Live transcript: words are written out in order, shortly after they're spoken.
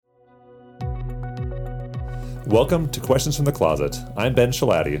Welcome to Questions from the Closet. I'm Ben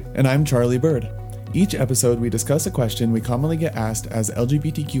Shalati. And I'm Charlie Bird. Each episode, we discuss a question we commonly get asked as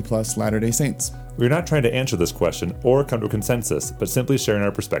LGBTQ+ Latter-day Saints. We're not trying to answer this question or come to a consensus, but simply sharing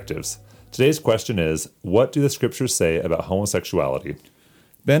our perspectives. Today's question is, what do the scriptures say about homosexuality?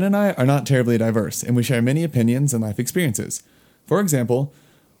 Ben and I are not terribly diverse, and we share many opinions and life experiences. For example,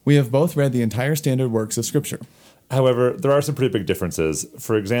 we have both read the entire standard works of Scripture. However, there are some pretty big differences.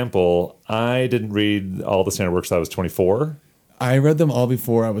 For example, I didn't read all the standard works till I was 24. I read them all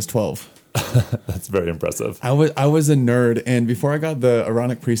before I was 12. That's very impressive. I was a nerd, and before I got the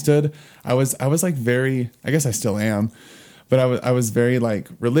Aaronic priesthood, I was like very, I guess I still am, but I was very like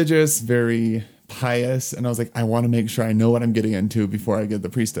religious, very pious, and I was like, I want to make sure I know what I'm getting into before I get the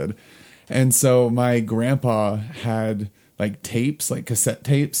priesthood. And so my grandpa had like tapes, like cassette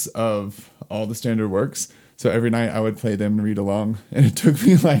tapes of all the standard works. So every night I would play them and read along, and it took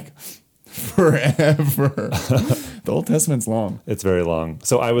me like forever. The Old Testament's long. It's very long.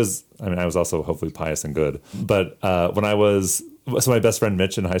 So I was also hopefully pious and good. But so my best friend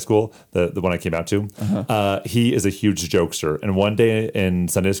Mitch in high school, the one I came out to, he is a huge jokester. And one day in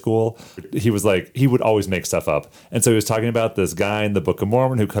Sunday school, he was like, he would always make stuff up. And so he was talking about this guy in the Book of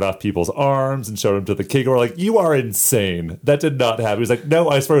Mormon who cut off people's arms and showed them to the king. We're like, you are insane. That did not happen. He was like, no,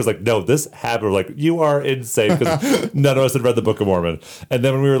 I swear. He was like, no, this happened. We're like, you are insane, because none of us had read the Book of Mormon. And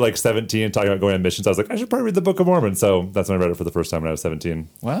then when we were like 17 and talking about going on missions, I was like, I should probably read the Book of Mormon. So that's when I read it for the first time when I was 17.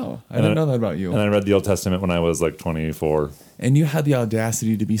 Wow. I didn't know that about you. And I read the Old Testament when I was like 24. And you had the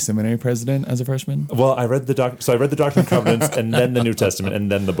audacity to be seminary president as a freshman? Well, I read the Doctrine and Covenants, and then the New Testament,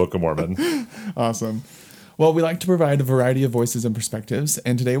 and then the Book of Mormon. Awesome. Well, we like to provide a variety of voices and perspectives,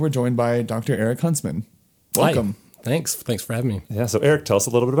 and today we're joined by Dr. Eric Huntsman. Welcome. Hi. Thanks for having me. Yeah, so Eric, tell us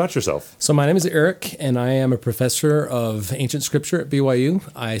a little bit about yourself. So my name is Eric, and I am a professor of ancient scripture at BYU.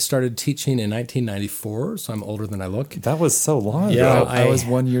 I started teaching in 1994, so I'm older than I look. That was so long Yeah, ago. I was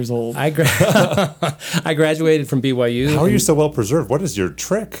 1 year old. I graduated from BYU. How are you so well preserved? What is your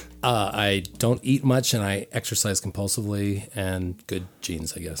trick? I don't eat much, and I exercise compulsively, and good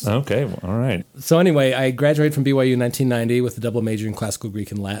genes, I guess. Okay, well, all right. So anyway, I graduated from BYU in 1990 with a double major in classical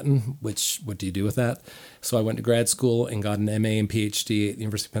Greek and Latin, which, what do you do with that? So I went to grad school and got an MA and PhD at the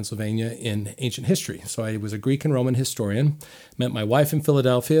University of Pennsylvania in ancient history. So I was a Greek and Roman historian. Met my wife in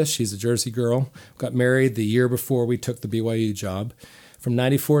Philadelphia. She's a Jersey girl. Got married the year before we took the BYU job. From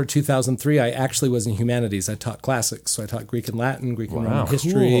 94 to 2003, I actually was in humanities. I taught classics. So I taught Greek and Latin, Greek and Roman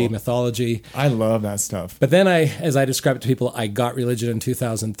history, mythology. I love that stuff. But then as I described it to people, I got religion in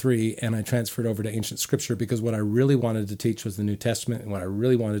 2003, and I transferred over to ancient scripture because what I really wanted to teach was the New Testament, and what I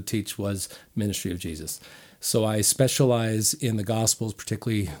really wanted to teach was ministry of Jesus. So I specialize in the Gospels,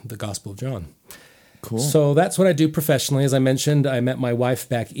 particularly the Gospel of John. Cool. So that's what I do professionally. As I mentioned, I met my wife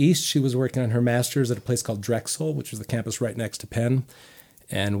back east. She was working on her master's at a place called Drexel, which is the campus right next to Penn.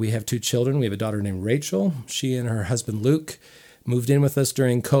 And we have 2 children. We have a daughter named Rachel. She and her husband, Luke, moved in with us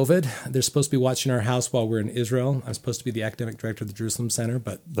during COVID. They're supposed to be watching our house while we're in Israel. I'm supposed to be the academic director of the Jerusalem Center,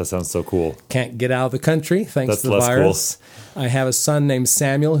 but that sounds so cool. Can't get out of the country thanks to the virus. Cool. I have a son named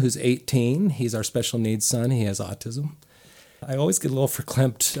Samuel who's 18. He's our special needs son. He has autism. I always get a little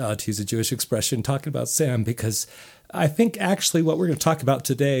verklempt, to use a Jewish expression, talking about Sam, because I think actually what we're going to talk about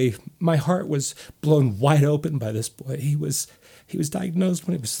today, my heart was blown wide open by this boy. He was diagnosed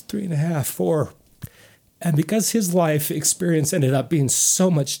when he was 3.5, 4. And because his life experience ended up being so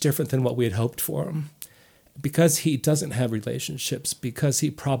much different than what we had hoped for him, because he doesn't have relationships, because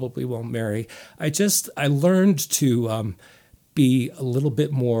he probably won't marry, I learned to be a little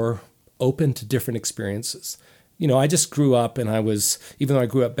bit more open to different experiences. You know, I just grew up, and even though I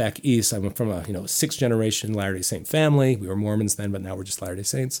grew up back east, I'm from a 6th generation Latter-day Saint family. We were Mormons then, but now we're just Latter-day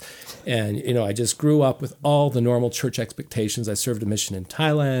Saints. And, I just grew up with all the normal church expectations. I served a mission in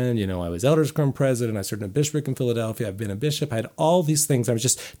Thailand. I was Elders Quorum president. I served in a bishopric in Philadelphia. I've been a bishop. I had all these things. I was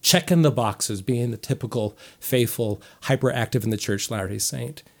just checking the boxes, being the typical faithful, hyperactive in the church Latter-day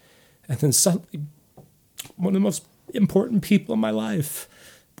Saint. And then suddenly, one of the most important people in my life,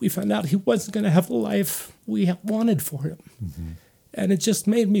 we found out he wasn't going to have the life we wanted for him. Mm-hmm. And it just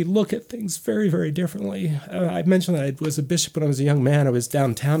made me look at things very, very differently. I mentioned that I was a bishop when I was a young man. I was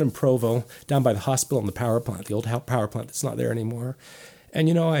downtown in Provo, down by the hospital and the power plant, the old power plant that's not there anymore. And,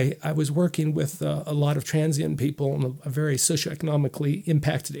 I was working with a lot of transient people in a very socioeconomically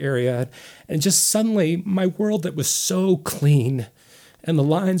impacted area. And just suddenly, my world that was so clean and the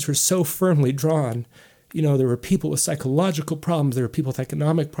lines were so firmly drawn, there were people with psychological problems, there were people with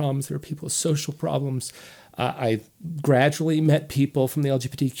economic problems, there were people with social problems. I gradually met people from the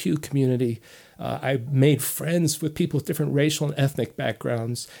LGBTQ community I made friends with people with different racial and ethnic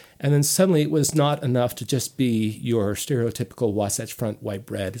backgrounds. And then suddenly it was not enough to just be your stereotypical Wasatch Front white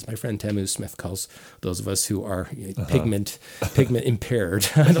bread, as my friend Tamu Smith calls those of us who are pigment impaired.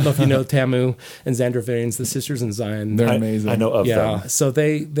 I don't know if you know Tamu and Xandra Varians, the sisters in Zion. They're amazing. I know of them. So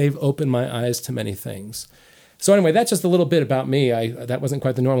they've opened my eyes to many things. So anyway, that's just a little bit about me. That wasn't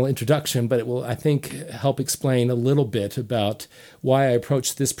quite the normal introduction, but it will, I think, help explain a little bit about why I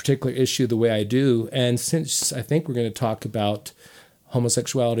approach this particular issue the way I do. And since I think we're going to talk about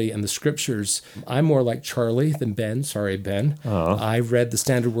homosexuality and the scriptures, I'm more like Charlie than Ben. Sorry, Ben. I read the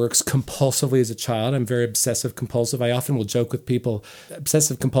standard works compulsively as a child. I'm very obsessive compulsive. I often will joke with people,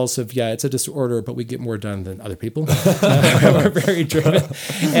 obsessive compulsive, yeah, it's a disorder, but we get more done than other people. We're very driven.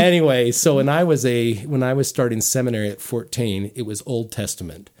 Anyway, so when I was starting seminary at 14, it was Old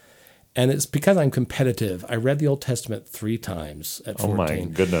Testament. And it's because I'm competitive. I read the Old Testament 3 times at 14. Oh my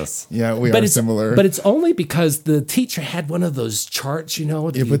goodness. Yeah, we are similar. But it's only because the teacher had one of those charts, you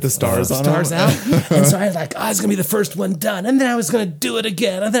know. You put the stars on stars out. And so I was like, it's going to be the first one done. And then I was going to do it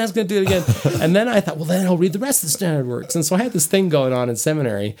again. And then I was going to do it again. And then I thought, well, then I'll read the rest of the standard works. And so I had this thing going on in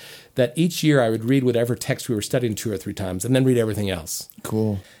seminary that each year I would read whatever text we were studying 2 or 3 times and then read everything else.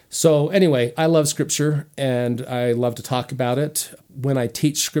 Cool. So anyway, I love Scripture and I love to talk about it. When I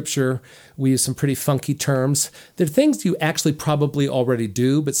teach Scripture, we use some pretty funky terms. They're things you actually probably already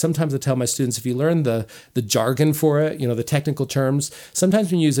do, but sometimes I tell my students, if you learn the jargon for it, the technical terms, sometimes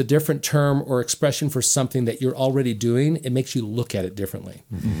when you use a different term or expression for something that you're already doing, it makes you look at it differently.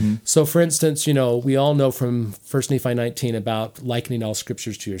 Mm-hmm. So for instance, we all know from 1 Nephi 19 about likening all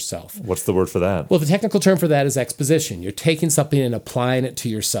Scriptures to yourself. What's the word for that? Well, the technical term for that is exposition. You're taking something and applying it to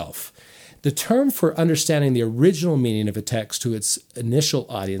yourself. The term for understanding the original meaning of a text to its initial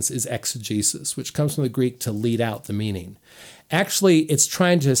audience is exegesis, which comes from the Greek to lead out the meaning. Actually, it's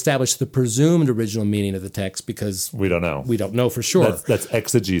trying to establish the presumed original meaning of the text because we don't know. We don't know for sure. That's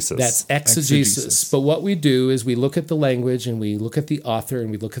exegesis. That's exegesis. But what we do is we look at the language and we look at the author and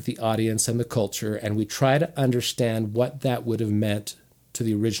we look at the audience and the culture and we try to understand what that would have meant to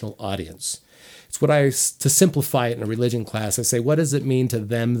the original audience. It's to simplify it in a religion class, I say, what does it mean to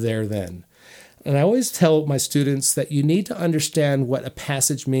them there then? And I always tell my students that you need to understand what a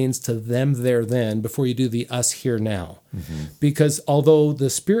passage means to them there then before you do the us here now. Mm-hmm. Because although the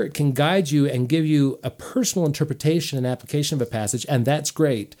Spirit can guide you and give you a personal interpretation and application of a passage, and that's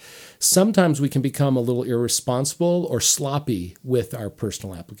great, sometimes we can become a little irresponsible or sloppy with our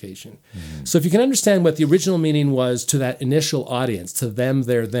personal application. Mm-hmm. So if you can understand what the original meaning was to that initial audience, to them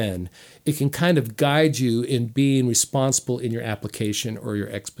there then, it can kind of guide you in being responsible in your application or your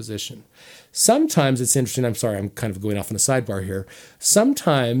exposition. Sometimes it's interesting, I'm sorry, I'm kind of going off on a sidebar here.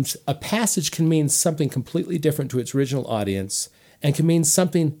 Sometimes a passage can mean something completely different to its original audience and can mean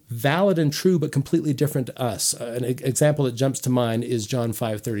something valid and true but completely different to us. An example that jumps to mind is John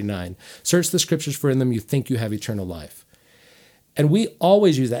 5:39. Search the Scriptures, for in them you think you have eternal life. And we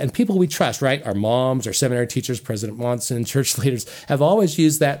always use that. And people we trust, right? Our moms, our seminary teachers, President Monson, church leaders have always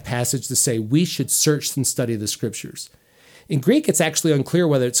used that passage to say we should search and study the Scriptures. In Greek, it's actually unclear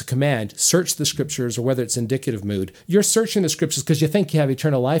whether it's a command, search the Scriptures, or whether it's indicative mood. You're searching the Scriptures because you think you have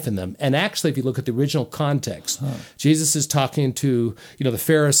eternal life in them. And actually, if you look at the original context, Jesus is talking to the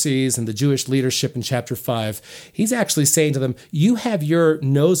Pharisees and the Jewish leadership in chapter 5. He's actually saying to them, you have your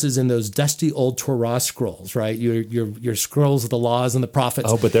noses in those dusty old Torah scrolls, right? Your scrolls of the laws and the prophets.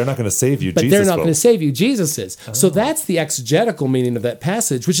 Oh, but they're not going to save you. But Jesus they're not will. going to save you. Jesus is. Oh. So that's the exegetical meaning of that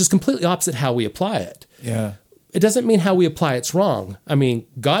passage, which is completely opposite how we apply it. Yeah. It doesn't mean how we apply it's wrong. I mean,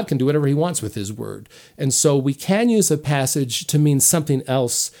 God can do whatever he wants with his word. And so we can use a passage to mean something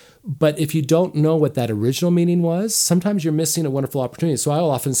else. But if you don't know what that original meaning was, sometimes you're missing a wonderful opportunity. So I will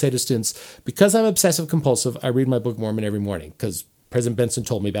often say to students, because I'm obsessive compulsive, I read my Book of Mormon every morning because President Benson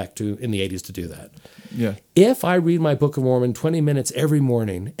told me back in the 80s to do that. Yeah. If I read my Book of Mormon 20 minutes every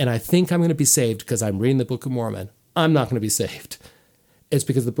morning and I think I'm going to be saved because I'm reading the Book of Mormon, I'm not going to be saved. It's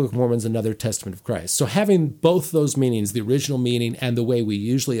because the Book of Mormon is another testament of Christ. So having both those meanings, the original meaning and the way we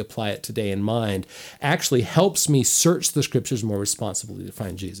usually apply it today in mind, actually helps me search the Scriptures more responsibly to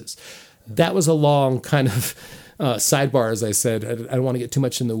find Jesus. That was a long kind of sidebar, as I said. I don't want to get too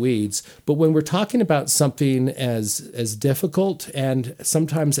much in the weeds. But when we're talking about something as difficult and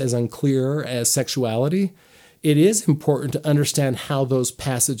sometimes as unclear as sexuality, it is important to understand how those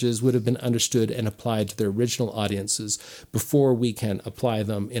passages would have been understood and applied to their original audiences before we can apply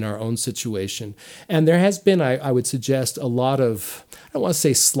them in our own situation. And there has been, I would suggest, a lot of, I don't want to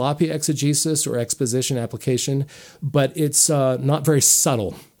say sloppy exegesis or exposition application, but it's not very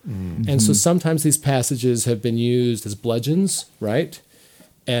subtle. Mm-hmm. And so sometimes these passages have been used as bludgeons, right?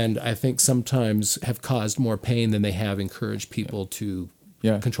 and I think sometimes have caused more pain than they have encouraged people to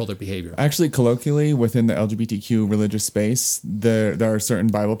control their behavior. Actually, colloquially, within the LGBTQ religious space, there are certain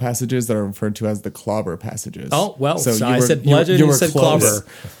Bible passages that are referred to as the clobber passages. Oh, well, so I said bludgeon, you said clobber.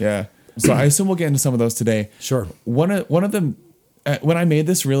 Yeah. So I assume we'll get into some of those today. Sure. One of them, when I made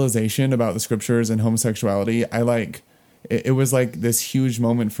this realization about the scriptures and homosexuality, it was like this huge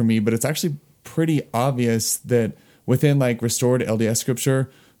moment for me, but it's actually pretty obvious that within like restored LDS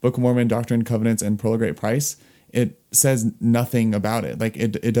scripture, Book of Mormon, Doctrine and Covenants, and Pearl of Great Price, it says nothing about it. Like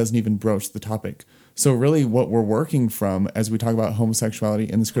it doesn't even broach the topic. So really what we're working from as we talk about homosexuality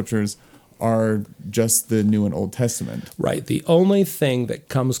in the scriptures are just the New and Old Testament. Right. The only thing that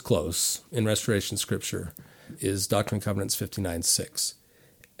comes close in Restoration scripture is Doctrine and Covenants 59:6.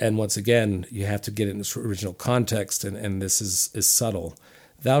 And once again, you have to get it in its original context, and this is subtle.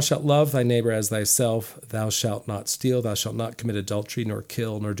 Thou shalt love thy neighbor as thyself. Thou shalt not steal. Thou shalt not commit adultery, nor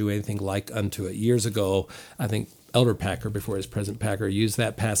kill, nor do anything like unto it. Years ago, I think Elder Packer, before his present Packer, used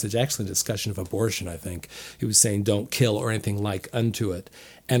that passage, actually in a discussion of abortion, I think. He was saying, don't kill or anything like unto it.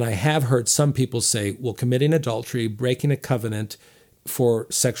 And I have heard some people say, well, committing adultery, breaking a covenant for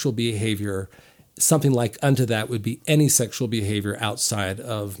sexual behavior, something like unto that would be any sexual behavior outside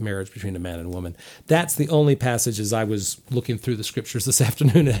of marriage between a man and a woman. That's the only passage, as I was looking through the scriptures this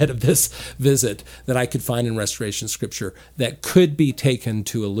afternoon ahead of this visit, that I could find in Restoration scripture that could be taken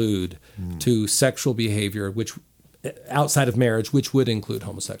to allude to sexual behavior, which outside of marriage, which would include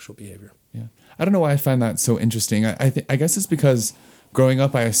homosexual behavior. Yeah, I don't know why I find that so interesting. I guess it's because growing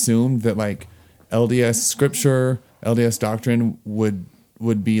up, I assumed that like LDS scripture, LDS doctrine would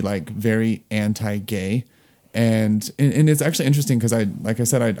be like very anti-gay, and it's actually interesting because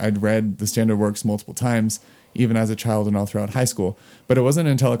I'd read the standard works multiple times, even as a child and all throughout high school. But it wasn't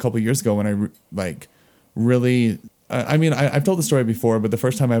until a couple of years ago when I really. I've told the story before, but the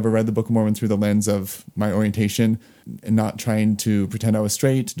first time I ever read the Book of Mormon through the lens of my orientation and not trying to pretend I was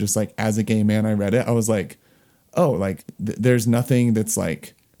straight, just like as a gay man, I read it. I was like, oh, like there's nothing that's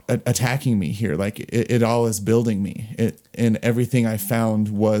like attacking me here. Like it all is building me. And everything I found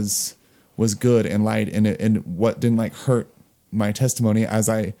was good and light, and what didn't like hurt my testimony as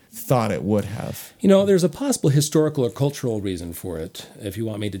I thought it would have. You know, there's a possible historical or cultural reason for it, if you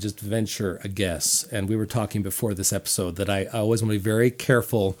want me to just venture a guess. And we were talking before this episode that I always want to be very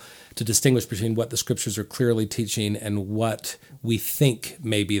careful to distinguish between what the scriptures are clearly teaching and what we think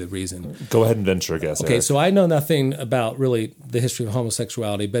may be the reason. Go ahead and venture a guess. Okay, Eric. so I know nothing about really the history of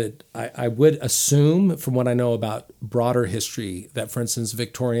homosexuality, but I would assume from what I know about broader history that, for instance,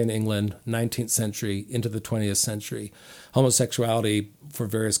 Victorian England, 19th century into the 20th century, homosexuality for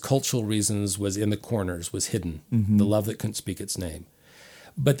various cultural reasons was in the corners, was hidden, the love that couldn't speak its name.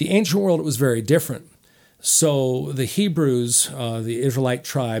 But the ancient world, it was very different. So the Hebrews, the Israelite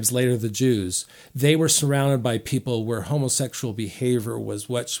tribes, later the Jews, they were surrounded by people where homosexual behavior was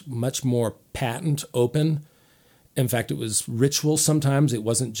much more patent, open. In fact, it was ritual sometimes. It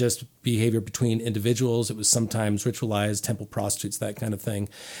wasn't just behavior between individuals. It was sometimes ritualized, temple prostitutes, that kind of thing.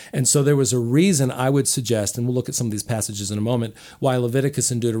 And so there was a reason, I would suggest, and we'll look at some of these passages in a moment, why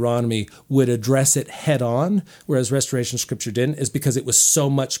Leviticus and Deuteronomy would address it head on, whereas Restoration Scripture didn't, is because it was so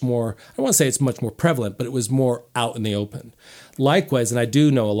much more, I don't want to say it's much more prevalent, but it was more out in the open. Likewise, and I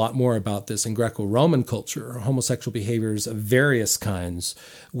do know a lot more about this in Greco-Roman culture, homosexual behaviors of various kinds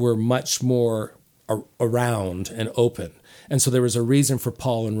were much more around and open. And so there was a reason for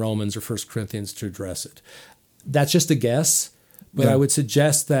Paul in Romans or 1 Corinthians to address it. That's just a guess, but I would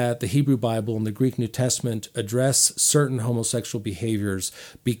suggest that the Hebrew Bible and the Greek New Testament address certain homosexual behaviors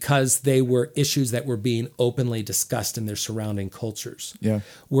because they were issues that were being openly discussed in their surrounding cultures. Yeah.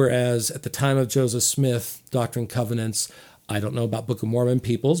 Whereas at the time of Joseph Smith, Doctrine and Covenants, I don't know about Book of Mormon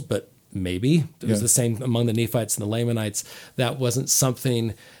peoples, but maybe it was the same among the Nephites and the Lamanites. That wasn't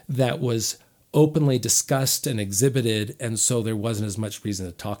something that was openly discussed and exhibited, and so there wasn't as much reason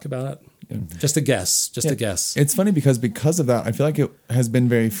to talk about it. Yeah. Just a guess. A guess. It's funny because of that, I feel like it has been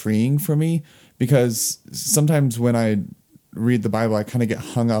very freeing for me, because sometimes when I read the Bible, I kind of get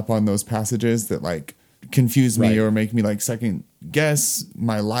hung up on those passages that like confuse me or make me like second guess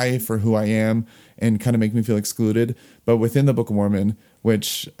my life or who I am and kind of make me feel excluded. But within the Book of Mormon,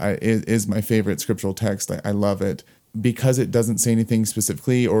 which is my favorite scriptural text, I love it. Because it doesn't say anything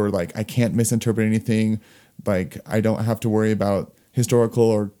specifically, or like I can't misinterpret anything, like I don't have to worry about historical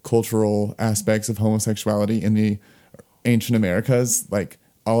or cultural aspects of homosexuality in the ancient Americas. Like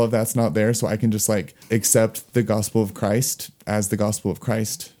all of that's not there, so I can just like accept the gospel of Christ as the gospel of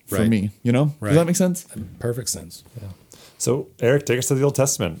Christ for me. You know, does that make sense? Perfect sense. Yeah. So, Eric, take us to the Old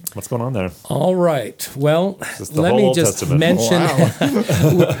Testament. What's going on there? All right. Well, let me just mention,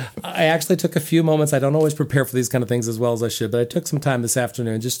 I actually took a few moments. I don't always prepare for these kind of things as well as I should, but I took some time this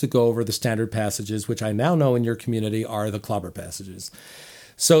afternoon just to go over the standard passages, which I now know in your community are the clobber passages.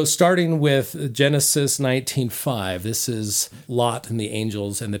 So starting with Genesis 19:5, this is Lot and the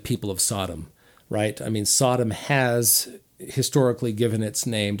angels and the people of Sodom, right? I mean, Sodom has historically given its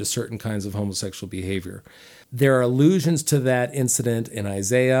name to certain kinds of homosexual behavior. There are allusions to that incident in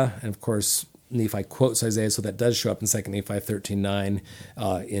Isaiah, and of course, Nephi quotes Isaiah, so that does show up in 2 Nephi 13:9.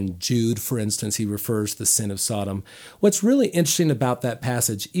 In Jude, for instance, he refers to the sin of Sodom. What's really interesting about that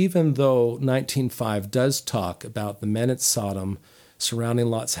passage, even though 19:5 does talk about the men at Sodom surrounding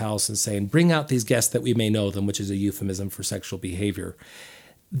Lot's house and saying, bring out these guests that we may know them, which is a euphemism for sexual behavior,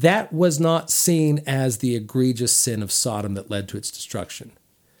 that was not seen as the egregious sin of Sodom that led to its destruction.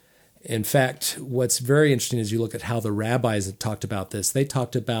 In fact, what's very interesting is you look at how the rabbis had talked about this. They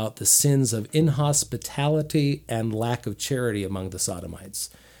talked about the sins of inhospitality and lack of charity among the Sodomites.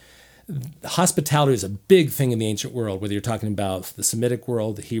 Hospitality is a big thing in the ancient world, whether you're talking about the Semitic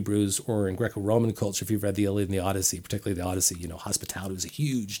world, the Hebrews, or in Greco-Roman culture. If you've read the Iliad and the Odyssey, particularly the Odyssey, hospitality was a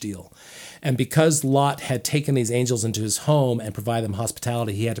huge deal. And because Lot had taken these angels into his home and provided them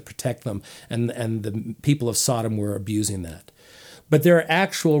hospitality, he had to protect them, and the people of Sodom were abusing that. But there are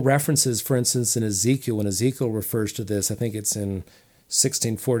actual references, for instance, in Ezekiel, when Ezekiel refers to this, I think it's in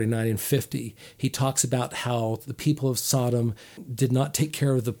 1649 and 50, he talks about how the people of Sodom did not take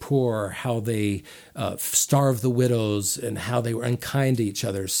care of the poor, how they starved the widows, and how they were unkind to each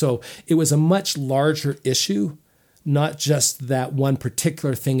other. So it was a much larger issue, not just that one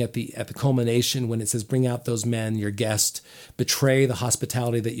particular thing at the culmination when it says, bring out those men, your guest, betray the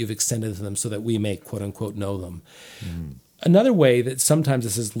hospitality that you've extended to them so that we may, quote unquote, know them. Mm. Another way that sometimes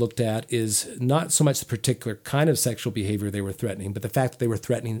this is looked at is not so much the particular kind of sexual behavior they were threatening, but the fact that they were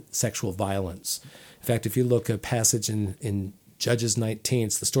threatening sexual violence. In fact, if you look at a passage in Judges 19,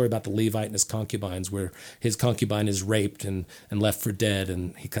 it's the story about the Levite and his concubines, where his concubine is raped and left for dead,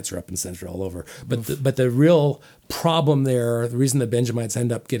 and he cuts her up and sends her all over. But the real problem there, the reason the Benjamites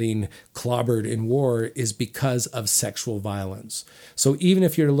end up getting clobbered in war is because of sexual violence. So even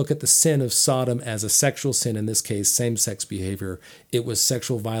if you're to look at the sin of Sodom as a sexual sin, in this case, same-sex behavior, it was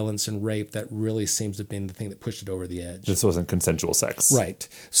sexual violence and rape that really seems to have been the thing that pushed it over the edge. This wasn't consensual sex. Right.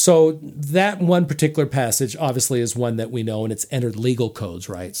 So that one particular passage obviously is one that we know, and it's entered legal codes,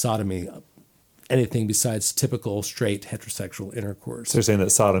 right? Sodomy, anything besides typical straight heterosexual intercourse. So you're saying that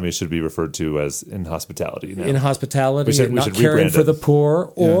sodomy should be referred to as inhospitality now? Inhospitality, not caring for the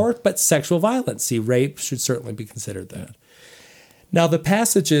poor, but sexual violence. See, rape should certainly be considered that. Yeah. Now, the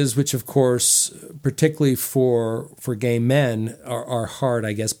passages, which of course, particularly for gay men, are hard,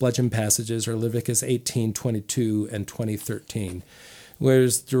 I guess, bludgeon passages, are Leviticus 18:22 and 20:13, where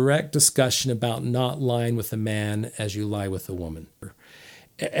there's direct discussion about not lying with a man as you lie with a woman.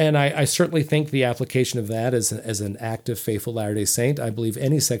 And I certainly think the application of that as an active, faithful Latter-day Saint, I believe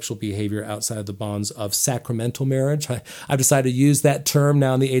any sexual behavior outside of the bonds of sacramental marriage. I've decided to use that term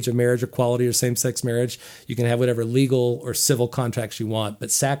now in the age of marriage equality or same-sex marriage. You can have whatever legal or civil contracts you want, but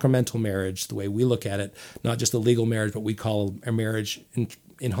sacramental marriage, the way we look at it, not just a legal marriage, but we call a marriage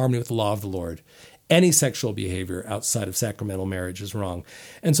in harmony with the law of the Lord. Any sexual behavior outside of sacramental marriage is wrong.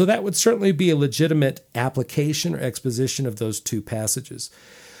 And so that would certainly be a legitimate application or exposition of those two passages.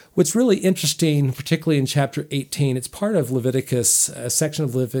 What's really interesting, particularly in chapter 18, it's part of Leviticus, a section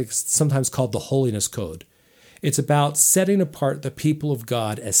of Leviticus sometimes called the Holiness Code. It's about setting apart the people of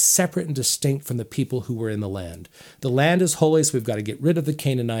God as separate and distinct from the people who were in the land. The land is holy, so we've got to get rid of the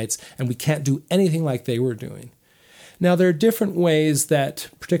Canaanites, and we can't do anything like they were doing. Now, there are different ways that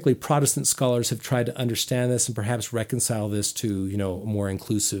particularly Protestant scholars have tried to understand this and perhaps reconcile this to, a more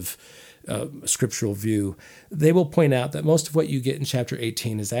inclusive scriptural view. They will point out that most of what you get in chapter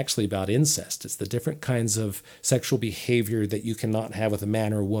 18 is actually about incest. It's the different kinds of sexual behavior that you cannot have with a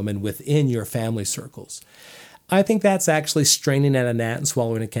man or a woman within your family circles. I think that's actually straining at a gnat and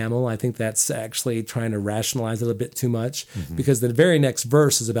swallowing a camel. I think that's actually trying to rationalize it a bit too much, because the very next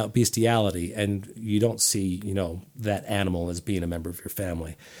verse is about bestiality, and you don't see, that animal as being a member of your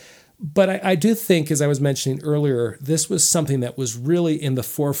family. But I do think, as I was mentioning earlier, this was something that was really in the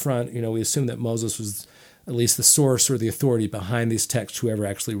forefront. We assume that Moses was at least the source or the authority behind these texts, whoever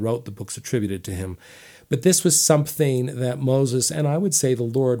actually wrote the books attributed to him. But this was something that Moses, and I would say the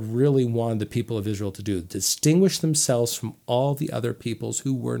Lord, really wanted the people of Israel to do, distinguish themselves from all the other peoples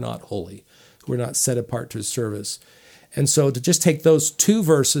who were not holy, who were not set apart to his service. And so to just take those two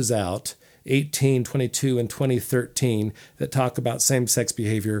verses out, 18:22 and 20:13, that talk about same-sex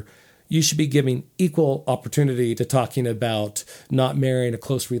behavior, you should be giving equal opportunity to talking about not marrying a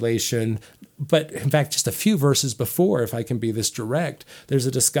close relation. But in fact, just a few verses before, if I can be this direct, there's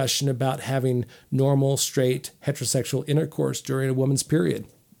a discussion about having normal, straight, heterosexual intercourse during a woman's period.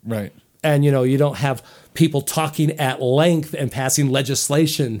 Right. And, you don't have people talking at length and passing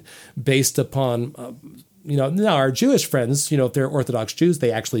legislation based upon, now our Jewish friends, if they're Orthodox Jews,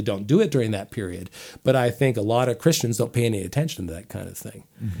 they actually don't do it during that period. But I think a lot of Christians don't pay any attention to that kind of thing.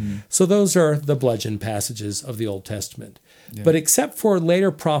 Mm-hmm. So those are the bludgeon passages of the Old Testament. Yeah. But except for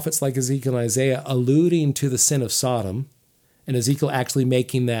later prophets like Ezekiel and Isaiah alluding to the sin of Sodom, and Ezekiel actually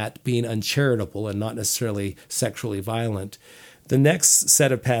making that being uncharitable and not necessarily sexually violent, the next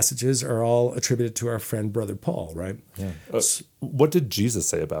set of passages are all attributed to our friend Brother Paul, right? Yeah. What did Jesus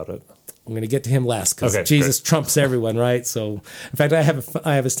say about it? I'm going to get to him last because Jesus trumps everyone, right? So, in fact, I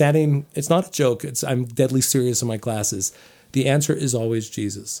have a standing. It's not a joke. I'm deadly serious in my classes. The answer is always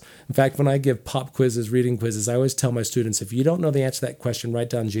Jesus. In fact, when I give pop quizzes, reading quizzes, I always tell my students, if you don't know the answer to that question, write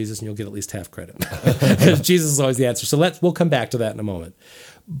down Jesus and you'll get at least half credit. Because Jesus is always the answer. So we'll come back to that in a moment.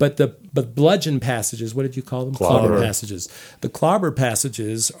 But the bludgeon passages, what did you call them? Clobber passages. The clobber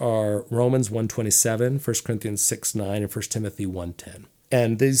passages are Romans 1:27, 1 Corinthians 6:9, and 1 Timothy 1:10.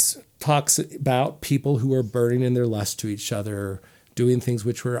 And these talks about people who are burning in their lust to each other, doing things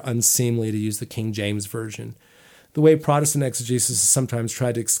which were unseemly, to use the King James Version. The way Protestant exegesis has sometimes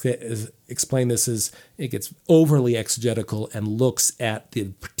tried to explain this is it gets overly exegetical and looks at the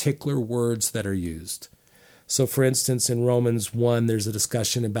particular words that are used. So, for instance, in Romans 1, there's a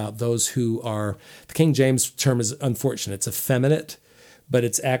discussion about those who are, the King James term is unfortunate, it's effeminate, but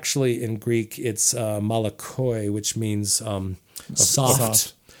it's actually in Greek, it's malakoi, which means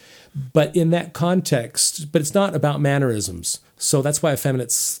soft. But in that context, but it's not about mannerisms. So that's why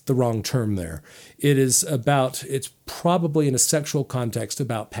effeminate's the wrong term there. It's probably in a sexual context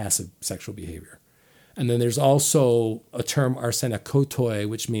about passive sexual behavior. And then there's also a term arsenakotoi,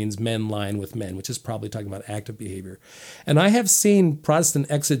 which means men lying with men, which is probably talking about active behavior. And I have seen Protestant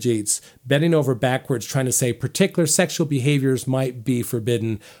exegetes bending over backwards trying to say particular sexual behaviors might be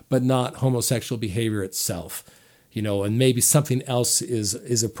forbidden, but not homosexual behavior itself. And maybe something else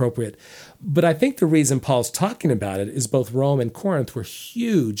is appropriate. But I think the reason Paul's talking about it is both Rome and Corinth were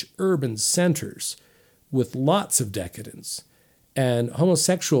huge urban centers with lots of decadence. And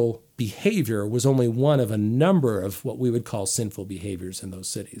homosexual behavior was only one of a number of what we would call sinful behaviors in those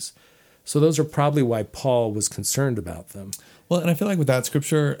cities. So those are probably why Paul was concerned about them. Well, and I feel like with that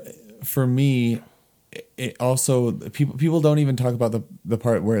scripture, for me, it also people don't even talk about the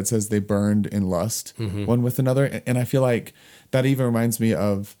part where it says they burned in lust one with another, and I feel like that even reminds me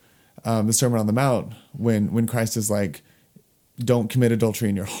of the Sermon on the Mount when Christ is like, don't commit adultery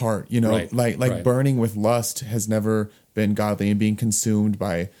in your heart, right. Burning with lust has never been godly, and being consumed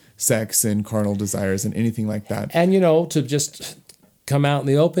by sex and carnal desires and anything like that. And to just come out in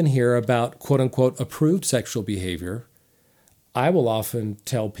the open here about quote unquote approved sexual behavior, I will often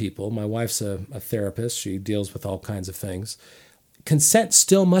tell people, my wife's a therapist, she deals with all kinds of things, consent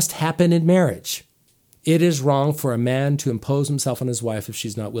still must happen in marriage. It is wrong for a man to impose himself on his wife if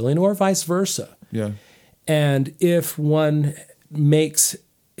she's not willing, or vice versa. Yeah. And if one makes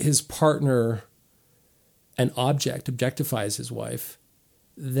his partner an object, objectifies his wife,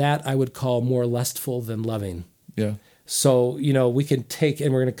 that I would call more lustful than loving. Yeah. So, we can take,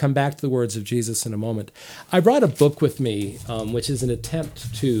 and we're going to come back to the words of Jesus in a moment. I brought a book with me, which is an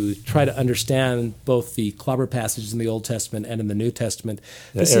attempt to try to understand both the clobber passages in the Old Testament and in the New Testament.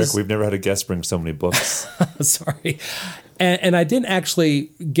 Yeah, Eric, we've never had a guest bring so many books. Sorry. And I didn't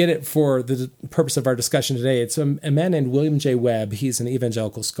actually get it for the purpose of our discussion today. It's a man named William J. Webb. He's an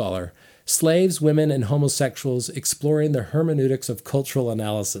evangelical scholar. Slaves, Women, and Homosexuals, Exploring the Hermeneutics of Cultural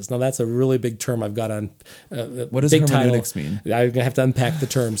Analysis. Now, that's a really big term I've got on. What does hermeneutics mean? I'm going to have to unpack the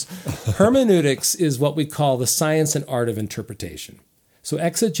terms. Hermeneutics is what we call the science and art of interpretation. So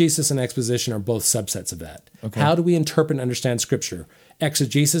exegesis and exposition are both subsets of that. Okay. How do we interpret and understand Scripture?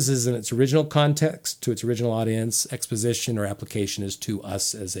 Exegesis is in its original context, to its original audience. Exposition or application is to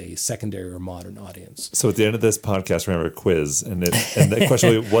us as a secondary or modern audience. So at the end of this podcast, we're going to have a quiz. And the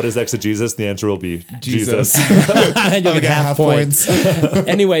question will be, what is exegesis? The answer will be Jesus. And you'll get half points.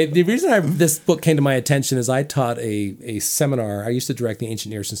 Anyway, the reason this book came to my attention is I taught a seminar. I used to direct the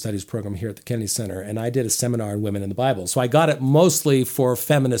Ancient Near Eastern Studies program here at the Kennedy Center, and I did a seminar on women in the Bible. So I got it mostly for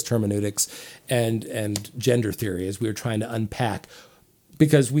feminist hermeneutics and gender theory as we were trying to unpack,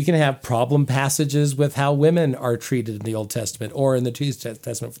 because we can have problem passages with how women are treated in the Old Testament or in the New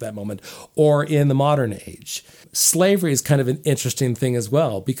Testament for that moment, or in the modern age. Slavery is kind of an interesting thing as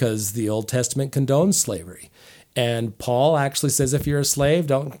well, because the Old Testament condones slavery. And Paul actually says if you're a slave,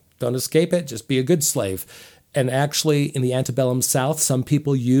 don't Don't escape it. Just be a good slave. And actually, in the antebellum South, some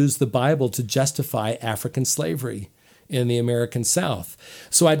people use the Bible to justify African slavery in the American South.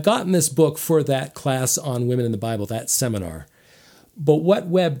 So I'd gotten this book for that class on women in the Bible, that seminar. But what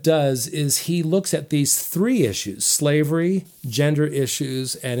Webb does is he looks at these three issues, slavery, gender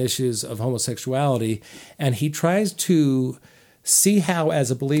issues, and issues of homosexuality, and he tries to see how, as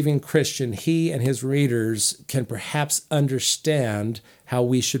a believing Christian, he and his readers can perhaps understand how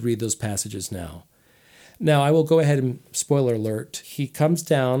we should read those passages now. Now, I will go ahead and, spoiler alert, he comes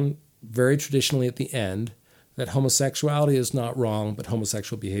down very traditionally at the end that homosexuality is not wrong, but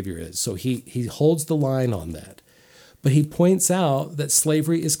homosexual behavior is. So he holds the line on that. But he points out that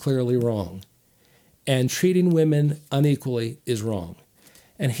slavery is clearly wrong, and treating women unequally is wrong.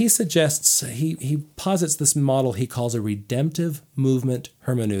 And he suggests, he posits this model he calls a redemptive movement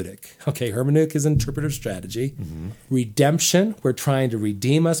hermeneutic. Okay, hermeneutic is interpretive strategy. Mm-hmm. Redemption, we're trying to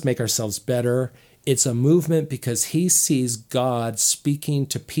redeem us, make ourselves better. It's a movement because he sees God speaking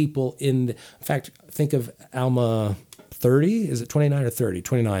to people in fact, think of Alma 30, is it 29 or 30?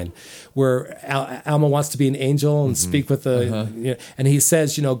 29, where Alma wants to be an angel and speak with the, and he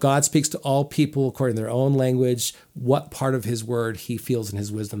says, God speaks to all people according to their own language, what part of his word he feels in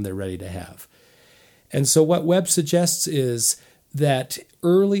his wisdom they're ready to have. And so what Webb suggests is that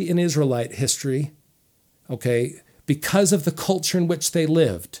early in Israelite history, okay, because of the culture in which they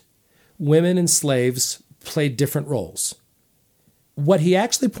lived, women and slaves played different roles. What he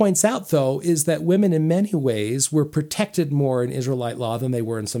actually points out, though, is that women in many ways were protected more in Israelite law than they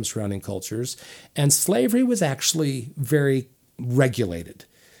were in some surrounding cultures, and slavery was actually very regulated.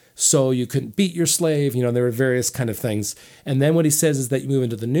 So you couldn't beat your slave, there were various kind of things. And then what he says is that you move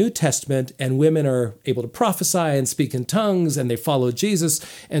into the New Testament, and women are able to prophesy and speak in tongues, and they follow Jesus.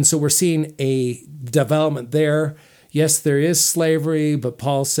 And so we're seeing a development there. Yes, there is slavery, but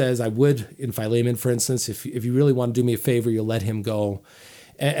Paul says, I would, in Philemon, for instance, if you really want to do me a favor, you'll let him go.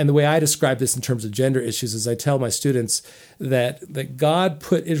 And the way I describe this in terms of gender issues is I tell my students that God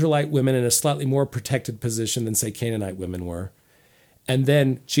put Israelite women in a slightly more protected position than, say, Canaanite women were. And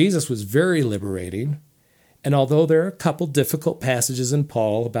then Jesus was very liberating. And although there are a couple difficult passages in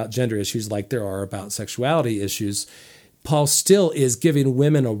Paul about gender issues like there are about sexuality issues, Paul still is giving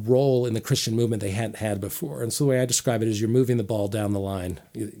women a role in the Christian movement they hadn't had before. And so the way I describe it is you're moving the ball down the line.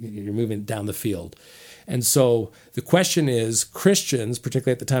 You're moving down the field. And so the question is, Christians,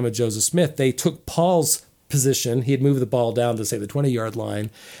 particularly at the time of Joseph Smith, they took Paul's position. He had moved the ball down to, say, the 20-yard line,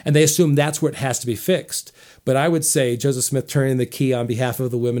 and they assumed that's where it has to be fixed. But I would say Joseph Smith turning the key on behalf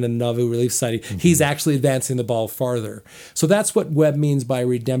of the women in the Nauvoo Relief Society, he's actually advancing the ball farther. So that's what Webb means by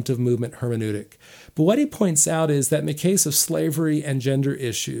redemptive movement hermeneutic. But what he points out is that in the case of slavery and gender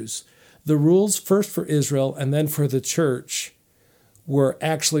issues, the rules first for Israel and then for the church were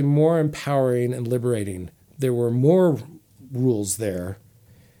actually more empowering and liberating. There were more rules there.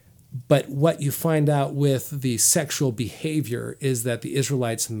 But what you find out with the sexual behavior is that the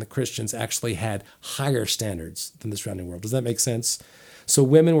Israelites and the Christians actually had higher standards than the surrounding world. Does that make sense? So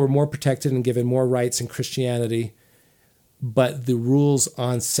women were more protected and given more rights in Christianity, but the rules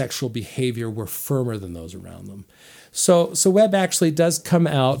on sexual behavior were firmer than those around them. So Webb actually does come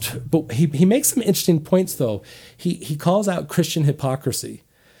out, but he makes some interesting points, though. He calls out Christian hypocrisy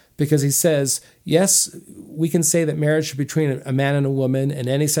because he says, yes, we can say that marriage should be between a man and a woman, and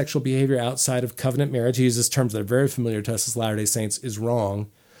any sexual behavior outside of covenant marriage, he uses terms that are very familiar to us as Latter-day Saints, is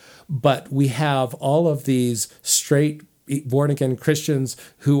wrong. But we have all of these straight, born-again Christians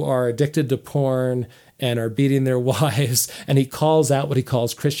who are addicted to porn and are beating their wives, and he calls out what he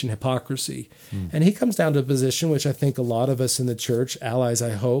calls Christian hypocrisy. And he comes down to a position which I think a lot of us in the church, allies,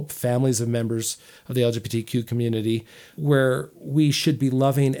 I hope, families of members of the LGBTQ community, where we should be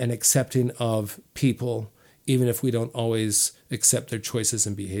loving and accepting of people, even if we don't always accept their choices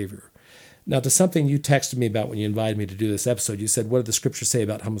and behavior. Now, to something you texted me about when you invited me to do this episode, you said, what do the scriptures say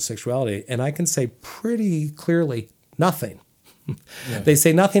about homosexuality? And I can say pretty clearly, nothing. Yeah. They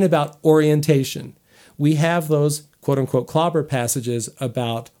say nothing about orientation. We have those quote-unquote clobber passages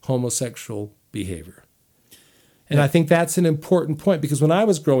about homosexual behavior. And I think that's an important point because when I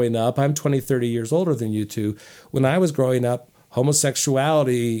was growing up, I'm 20, 30 years older than you two. When I was growing up,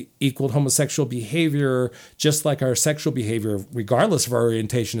 homosexuality equaled homosexual behavior, just like our sexual behavior, regardless of our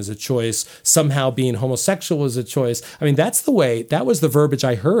orientation, is a choice. Somehow being homosexual is a choice. I mean, that was the verbiage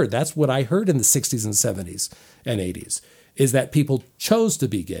I heard. That's what I heard in the 60s and 70s and 80s, is that people chose to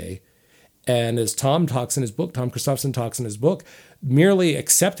be gay. And as Tom Christofferson talks in his book, merely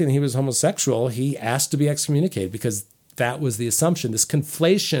accepting he was homosexual, he asked to be excommunicated because that was the assumption, this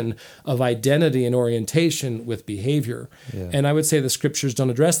conflation of identity and orientation with behavior. Yeah. And I would say the scriptures don't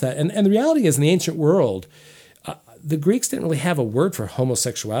address that. And the reality is, in the ancient world, the Greeks didn't really have a word for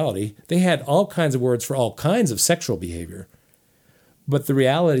homosexuality. They had all kinds of words for all kinds of sexual behavior. But the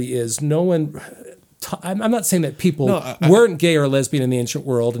reality is, no one... I'm not saying that people weren't gay or lesbian in the ancient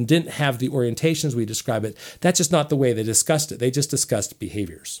world and didn't have the orientations we describe it. That's just not the way they discussed it. They just discussed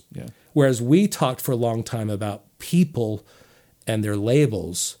behaviors. Yeah. Whereas we talked for a long time about people and their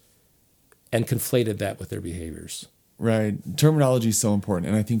labels and conflated that with their behaviors. Right. Terminology is so important,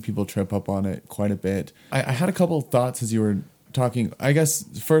 and I think people trip up on it quite a bit. I had a couple of thoughts as you were talking. I guess,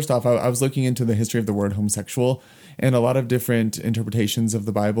 first off, I was looking into the history of the word homosexual, and a lot of different interpretations of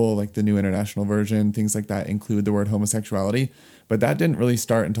the Bible, like the New International Version, things like that, include the word homosexuality. But that didn't really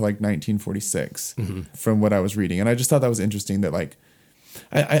start until like 1946, from what I was reading. And I just thought that was interesting that, like,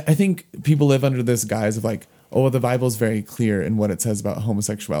 I think people live under this guise of like, oh, the Bible's very clear in what it says about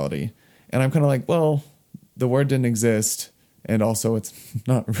homosexuality. And I'm kind of like, well, the word didn't exist. And also, it's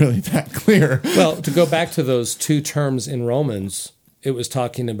not really that clear. Well, to go back to those two terms in Romans, it was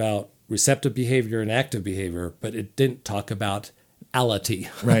talking about receptive behavior and active behavior, but it didn't talk about ality.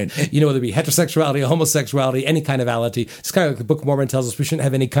 Right. Whether it be heterosexuality, homosexuality, any kind of ality. It's kind of like the Book of Mormon tells us we shouldn't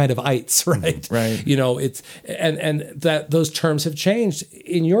have any kind of ites, right? Right. It's and that those terms have changed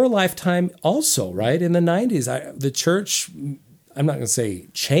in your lifetime also, right? In the 90s, the church, I'm not going to say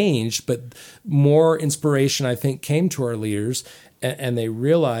changed, but more inspiration, I think, came to our leaders, and they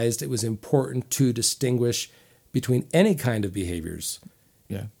realized it was important to distinguish between any kind of behaviors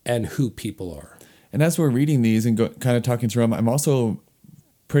and who people are. And as we're reading these and kind of talking through them, I'm also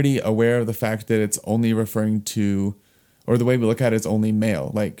pretty aware of the fact that it's only referring to, or the way we look at it is only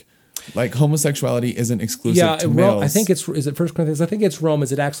male. Like homosexuality isn't exclusive to males. I think is it 1 Corinthians? I think it's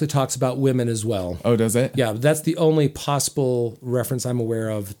Romans. It actually talks about women as well. Oh, does it? Yeah, that's the only possible reference I'm aware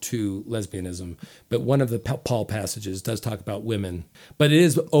of to lesbianism. But one of the Paul passages does talk about women. But it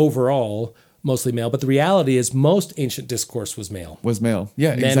is overall mostly male. But the reality is most ancient discourse was male.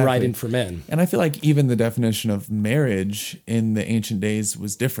 Yeah, exactly. Men writing for men. And I feel like even the definition of marriage in the ancient days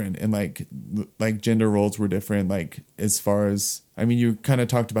was different. And like gender roles were different. Like as far as, I mean, you kind of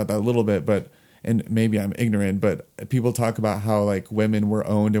talked about that a little bit, and maybe I'm ignorant, but people talk about how like women were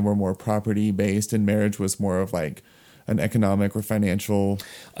owned and were more property based, and marriage was more of like an economic or financial,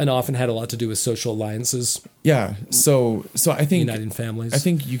 and often had a lot to do with social alliances. Yeah. So I think uniting families. I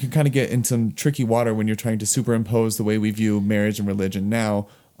think you can kind of get in some tricky water when you're trying to superimpose the way we view marriage and religion now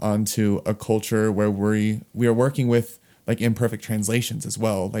onto a culture where we are working with like imperfect translations as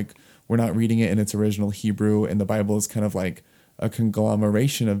well. Like we're not reading it in its original Hebrew, and the Bible is kind of like a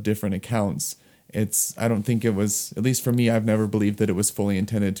conglomeration of different accounts. I don't think it was, at least for me, I've never believed that it was fully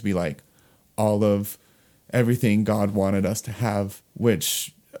intended to be like all of everything God wanted us to have,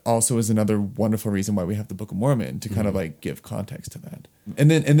 which also is another wonderful reason why we have the Book of Mormon, to kind of like give context to that.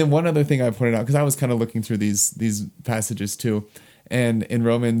 And then one other thing I pointed out, because I was kind of looking through these passages too, and in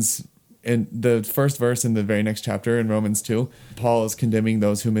Romans, in the first verse in the very next chapter in Romans 2, Paul is condemning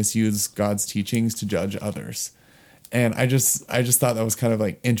those who misuse God's teachings to judge others. And I just thought that was kind of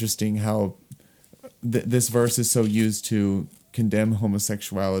like interesting how this verse is so used to condemn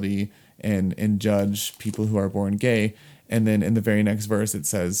homosexuality and judge people who are born gay. And then in the very next verse, it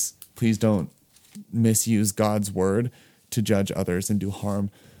says, please don't misuse God's word to judge others and do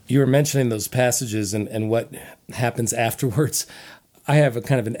harm. You were mentioning those passages and what happens afterwards. I have a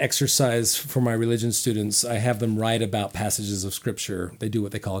kind of an exercise for my religion students. I have them write about passages of Scripture. They do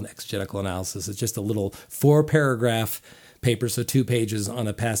what they call an exegetical analysis. It's just a little 4-paragraph paper, so 2 pages on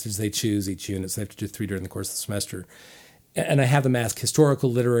a passage they choose each unit. So they have to do 3 during the course of the semester. And I have them ask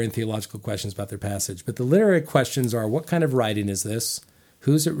historical, literary, and theological questions about their passage. But the literary questions are, what kind of writing is this?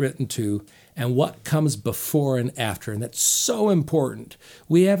 Who's it written to? And what comes before and after? And that's so important.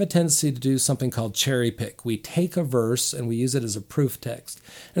 We have a tendency to do something called cherry pick. We take a verse and we use it as a proof text.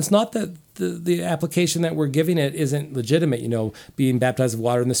 And it's not that the application that we're giving it isn't legitimate, being baptized with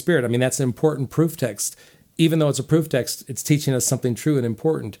water and the Spirit. I mean, that's an important proof text. Even though it's a proof text, it's teaching us something true and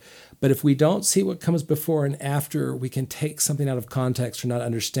important. But if we don't see what comes before and after, we can take something out of context or not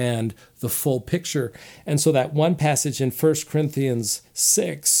understand the full picture. And so that one passage in 1 Corinthians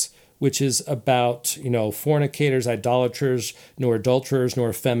 6, which is about, fornicators, idolaters, nor adulterers,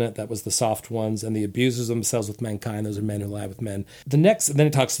 nor effeminate, that was the soft ones, and the abusers themselves with mankind, those are men who lie with men. Then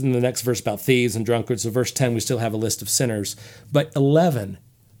it talks in the next verse about thieves and drunkards. So verse 10, we still have a list of sinners. But 11,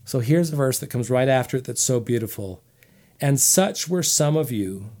 so here's a verse that comes right after it that's so beautiful. And such were some of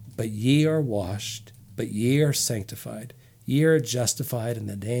you, but ye are washed, but ye are sanctified, ye are justified in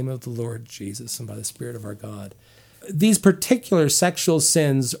the name of the Lord Jesus and by the Spirit of our God. these particular sexual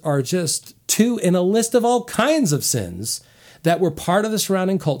sins are just two in a list of all kinds of sins that were part of the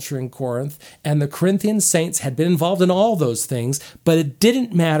surrounding culture in Corinth, and the Corinthian saints had been involved in all those things, but it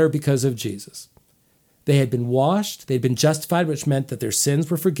didn't matter because of Jesus. They had been washed, they'd been justified, which meant that their sins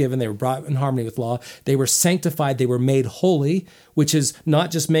were forgiven, they were brought in harmony with law, they were sanctified, they were made holy, which is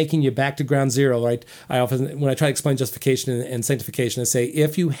not just making you back to ground zero, right? I often, when I try to explain justification and sanctification, I say,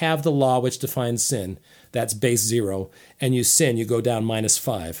 if you have the law which defines sin, that's base 0, and you sin, you go down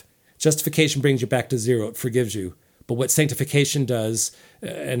 -5. Justification brings you back to 0, it forgives you. But what sanctification does,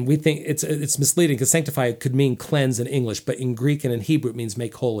 and we think it's misleading because sanctify could mean cleanse in English, but in Greek and in Hebrew it means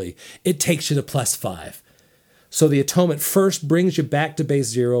make holy. It takes you to +5. So the atonement first brings you back to base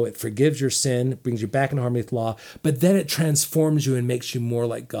 0. It forgives your sin, brings you back in harmony with law, but then it transforms you and makes you more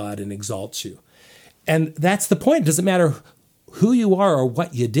like God and exalts you. And that's the point. It doesn't matter who you are or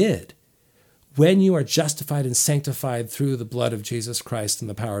what you did. When you are justified and sanctified through the blood of Jesus Christ and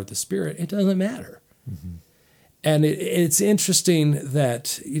the power of the Spirit, it doesn't matter. Mm-hmm. And it's interesting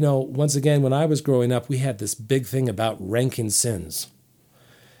that, once again, when I was growing up, we had this big thing about ranking sins.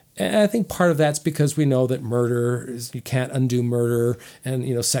 And I think part of that's because we know that murder is, you can't undo murder,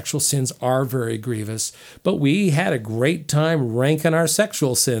 and, sexual sins are very grievous. But we had a great time ranking our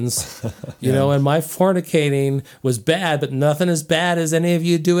sexual sins, and my fornicating was bad, but nothing as bad as any of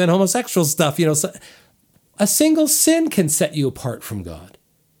you doing homosexual stuff. So a single sin can set you apart from God.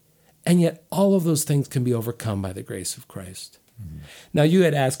 And yet all of those things can be overcome by the grace of Christ. Mm-hmm. Now, you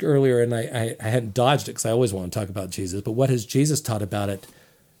had asked earlier, and I hadn't dodged it because I always want to talk about Jesus, but what has Jesus taught about it?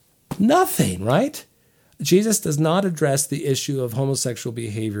 Nothing, right? Jesus does not address the issue of homosexual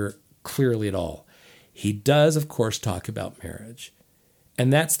behavior clearly at all. He does, of course, talk about marriage.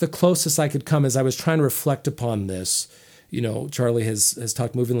 And that's the closest I could come as I was trying to reflect upon this. Charlie has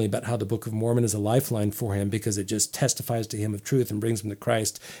talked movingly about how the Book of Mormon is a lifeline for him because it just testifies to him of truth and brings him to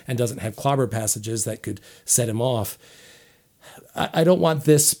Christ and doesn't have clobber passages that could set him off. I don't want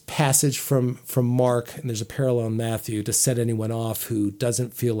this passage from Mark, and there's a parallel in Matthew, to set anyone off who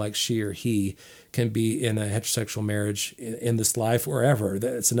doesn't feel like she or he can be in a heterosexual marriage in this life or ever.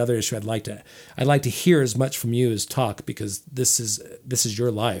 That's another issue I'd like to hear as much from you as talk, because this is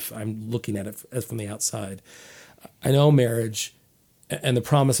your life. I'm looking at it as from the outside. I know marriage and the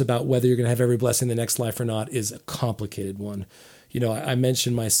promise about whether you're going to have every blessing in the next life or not is a complicated one. I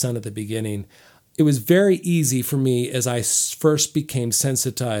mentioned my son at the beginning. It was very easy for me as I first became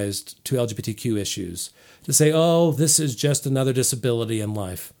sensitized to LGBTQ issues to say, oh, this is just another disability in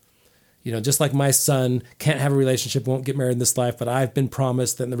life. Just like my son can't have a relationship, won't get married in this life, but I've been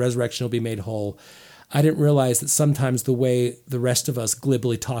promised that in the resurrection he'll be made whole. I didn't realize that sometimes the way the rest of us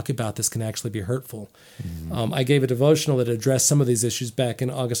glibly talk about this can actually be hurtful. Mm-hmm. I gave a devotional that addressed some of these issues back in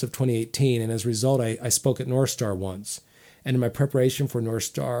August of 2018, and as a result, I spoke at North Star once. And in my preparation for North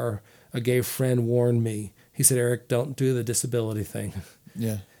Star, a gay friend warned me. He said, Eric, don't do the disability thing.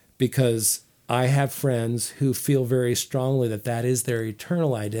 Yeah. Because I have friends who feel very strongly that that is their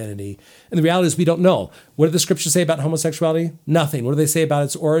eternal identity. And the reality is we don't know. What do the scriptures say about homosexuality? Nothing. What do they say about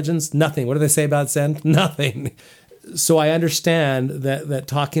its origins? Nothing. What do they say about its end? Nothing. So I understand that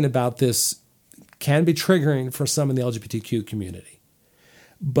talking about this can be triggering for some in the LGBTQ community.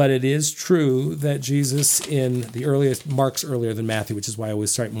 But it is true that Jesus in the earliest, Mark's earlier than Matthew, which is why I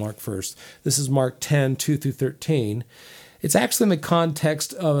always cite Mark first. This is Mark 10, 2 through 13. It's actually in the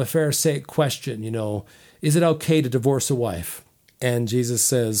context of a Pharisaic question, is it okay to divorce a wife? And Jesus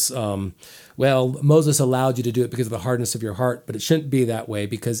says, well, Moses allowed you to do it because of the hardness of your heart, but it shouldn't be that way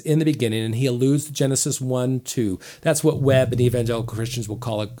because in the beginning, and he alludes to Genesis 1:2, that's what Webb and evangelical Christians will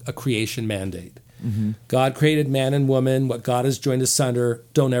call a creation mandate. Mm-hmm. God created man and woman. What God has joined asunder,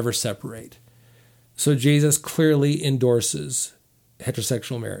 don't ever separate. So Jesus clearly endorses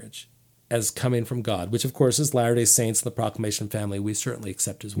heterosexual marriage as coming from God, which of course is Latter-day Saints and the Proclamation family we certainly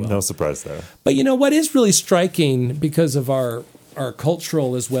accept as well. No surprise there. But what is really striking because of our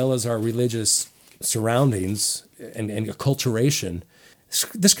cultural as well as our religious surroundings and acculturation,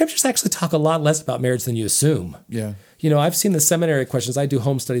 the scriptures actually talk a lot less about marriage than you assume. Yeah. I've seen the seminary questions. I do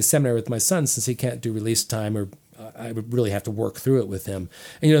home study seminary with my son since he can't do release time, or I would really have to work through it with him.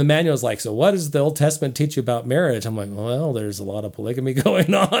 And, the manual's like, so what does the Old Testament teach you about marriage? I'm like, well, there's a lot of polygamy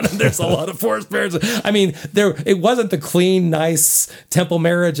going on, and there's a lot of forced marriage. I mean, it wasn't the clean, nice temple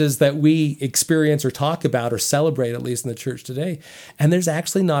marriages that we experience or talk about or celebrate, at least in the church today. And there's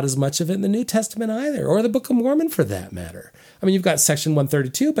actually not as much of it in the New Testament either, or the Book of Mormon for that matter. I mean, you've got section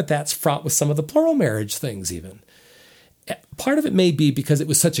 132, but that's fraught with some of the plural marriage things even. Part of it may be because it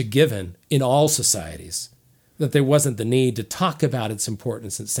was such a given in all societies that there wasn't the need to talk about its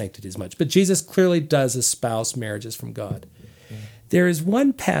importance and sanctity as much. But Jesus clearly does espouse marriages from God. There is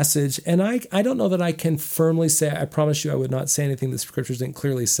one passage, and I don't know that I can firmly say, I promise you I would not say anything the scriptures didn't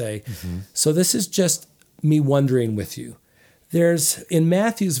clearly say. So this is just me wondering with you. There's, in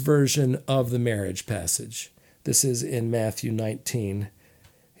Matthew's version of the marriage passage, this is in Matthew 19,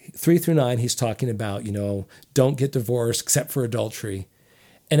 3-9, he's talking about, don't get divorced except for adultery.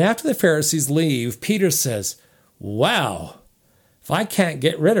 And after the Pharisees leave, Peter says, wow, if I can't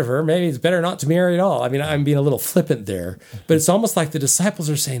get rid of her, maybe it's better not to marry at all. I mean, I'm being a little flippant there, but it's almost like the disciples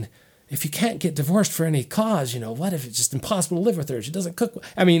are saying, if you can't get divorced for any cause, what if it's just impossible to live with her? She doesn't cook.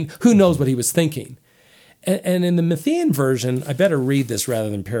 I mean, who knows what he was thinking? And in the Matthean version, I better read this rather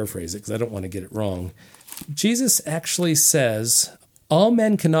than paraphrase it because I don't want to get it wrong. Jesus actually says, all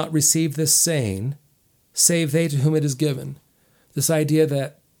men cannot receive this saying, save they to whom it is given. This idea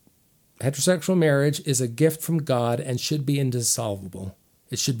that heterosexual marriage is a gift from God and should be indissoluble.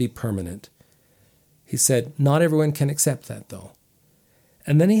 It should be permanent. He said, not everyone can accept that, though.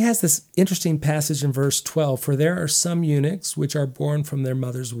 And then he has this interesting passage in verse 12, for there are some eunuchs which are born from their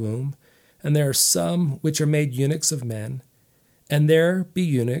mother's womb, and there are some which are made eunuchs of men, and there be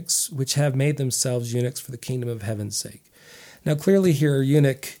eunuchs which have made themselves eunuchs for the kingdom of heaven's sake. Now, clearly here,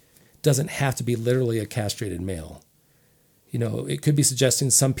 eunuch doesn't have to be literally a castrated male. It could be suggesting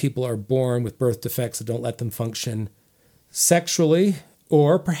some people are born with birth defects that don't let them function sexually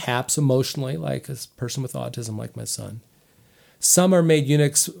or perhaps emotionally, like a person with autism like my son. Some are made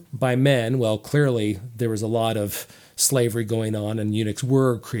eunuchs by men. Well, clearly there was a lot of slavery going on and eunuchs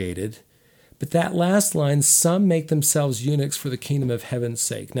were created. But that last line, some make themselves eunuchs for the kingdom of heaven's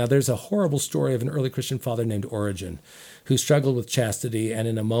sake. Now, there's a horrible story of an early Christian father named Origen who struggled with chastity and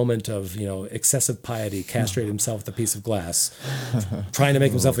in a moment of, excessive piety, castrated himself with a piece of glass, trying to make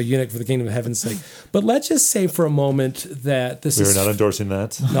himself a eunuch for the kingdom of heaven's sake. But let's just say for a moment that this is... We're not endorsing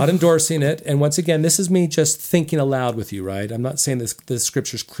that. Not endorsing it. And once again, this is me just thinking aloud with you, right? I'm not saying the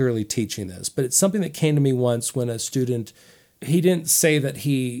scripture's clearly teaching this, but it's something that came to me once when a student, he didn't say that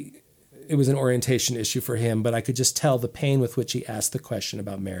it was an orientation issue for him, but I could just tell the pain with which he asked the question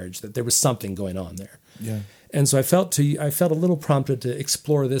about marriage, that there was something going on there. Yeah. And so I felt a little prompted to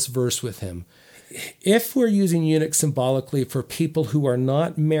explore this verse with him. If we're using eunuch symbolically for people who are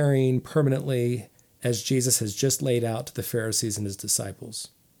not marrying permanently, as Jesus has just laid out to the Pharisees and his disciples,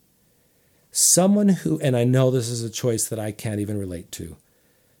 someone who, and I know this is a choice that I can't even relate to,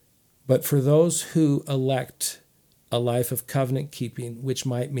 but for those who elect a life of covenant keeping, which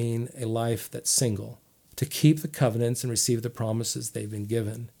might mean a life that's single, to keep the covenants and receive the promises they've been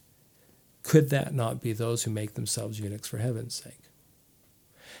given, could that not be those who make themselves eunuchs for heaven's sake?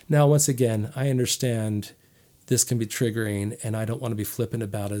 Now, once again, I understand this can be triggering, and I don't want to be flippant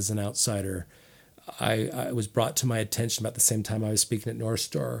about it as an outsider. I was brought to my attention about the same time I was speaking at North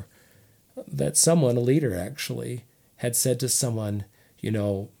Star that someone, a leader actually, had said to someone,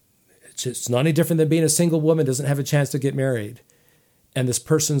 it's not any different than being a single woman doesn't have a chance to get married. And this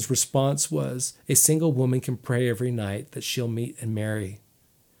person's response was, a single woman can pray every night that she'll meet and marry.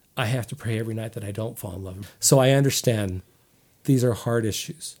 I have to pray every night that I don't fall in love. So I understand these are hard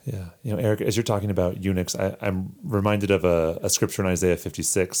issues. Yeah. Eric, as you're talking about eunuchs, I'm reminded of a scripture in Isaiah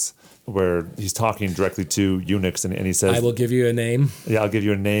 56 where he's talking directly to eunuchs and he says, I will give you a name. Yeah, I'll give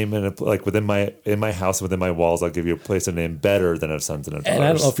you a name, and in my house, within my walls, I'll give you a place, a name better than of sons and of daughters. And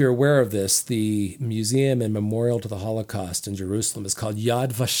I don't know if you're aware of this, the museum and memorial to the Holocaust in Jerusalem is called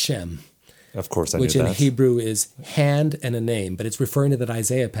Yad Vashem. Of course, I knew that. Which in Hebrew is hand and a name, but it's referring to that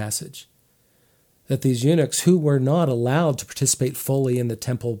Isaiah passage. That these eunuchs who were not allowed to participate fully in the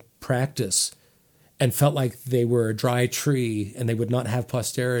temple practice and felt like they were a dry tree and they would not have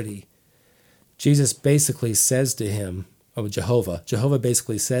posterity, Jesus basically says to him, Jehovah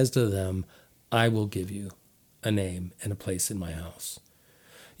basically says to them, I will give you a name and a place in my house.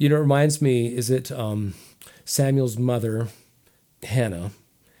 It reminds me, is it Samuel's mother, Hannah,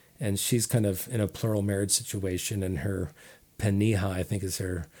 and she's kind of in a plural marriage situation, and her Peninnah, I think is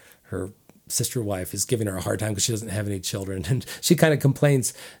her sister wife, is giving her a hard time because she doesn't have any children. And she kind of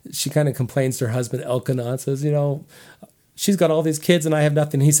complains to her husband Elkanah and says, she's got all these kids and I have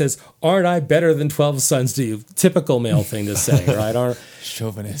nothing. He says, aren't I better than 12 sons to you? Typical male thing to say, right?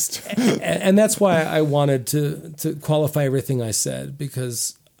 Chauvinist. And that's why I wanted to qualify everything I said,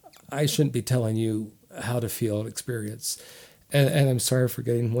 because I shouldn't be telling you how to feel and experience. And I'm sorry for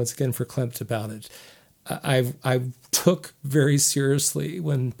getting, once again, verklempt about it. I took very seriously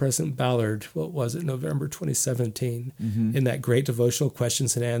when President Ballard, November 2017, in that great devotional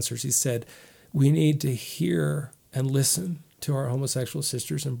questions and answers, he said, we need to hear and listen to our homosexual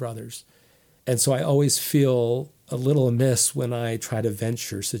sisters and brothers. And so I always feel a little amiss when I try to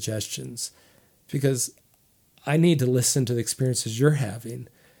venture suggestions, because I need to listen to the experiences you're having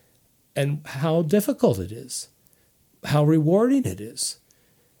and how difficult it is, how rewarding it is.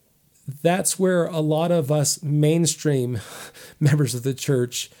 That's where a lot of us mainstream members of the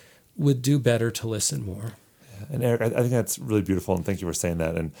church would do better to listen more. And Eric, I think that's really beautiful, and thank you for saying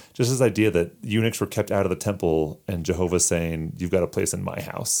that. And just this idea that eunuchs were kept out of the temple, and Jehovah's saying, "You've got a place in my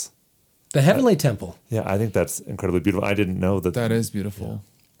house." The heavenly temple. Yeah, I think that's incredibly beautiful. I didn't know that. That is beautiful.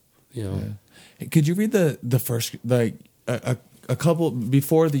 You know. Yeah. Could you read the first, like a couple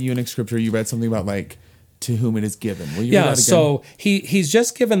before the eunuch scripture? You read something about like to whom it is given. Will you read that again? So he's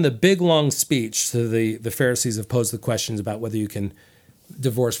just given the big long speech to the Pharisees have posed the questions about whether you can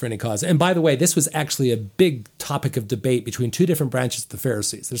divorce for any cause. And by the way, this was actually a big topic of debate between two different branches of the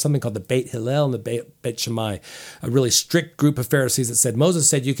Pharisees. There's something called the Beit Hillel and the Beit Shammai, a really strict group of Pharisees that said, Moses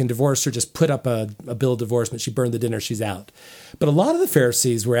said you can divorce her, just put up a bill of divorcement. She burned the dinner, she's out. But a lot of the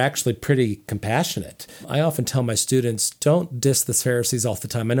Pharisees were actually pretty compassionate. I often tell my students, don't diss the Pharisees all the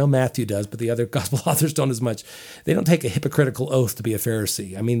time. I know Matthew does, but the other gospel authors don't as much. They don't take a hypocritical oath to be a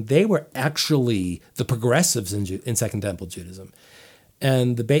Pharisee. I mean, they were actually the progressives in Second Temple Judaism.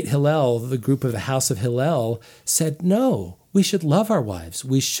 And the Beit Hillel, the group of the House of Hillel, said, no, we should love our wives.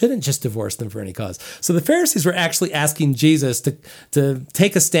 We shouldn't just divorce them for any cause. So the Pharisees were actually asking Jesus to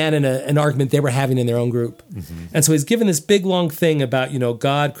take a stand in an argument they were having in their own group. Mm-hmm. And so he's given this big, long thing about,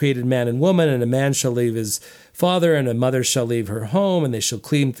 God created man and woman, and a man shall leave his father, and a mother shall leave her home, and they shall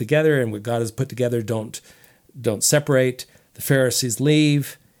cleave together, and what God has put together, don't separate. The Pharisees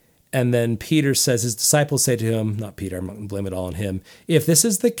leave. And then Peter says, his disciples say to him, not Peter, I'm not going to blame it all on him, if this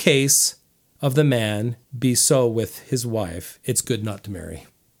is the case of the man, be so with his wife, it's good not to marry.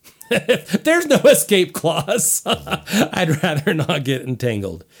 There's no escape clause. I'd rather not get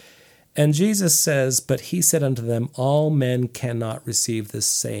entangled. And Jesus says, but he said unto them, all men cannot receive this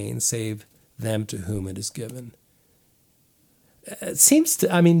saying, save them to whom it is given. It seems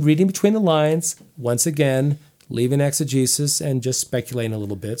to, reading between the lines, once again, leaving exegesis and just speculating a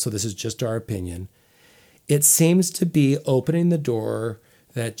little bit, so this is just our opinion, it seems to be opening the door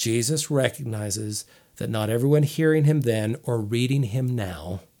that Jesus recognizes that not everyone hearing him then or reading him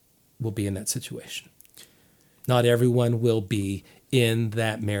now will be in that situation. Not everyone will be in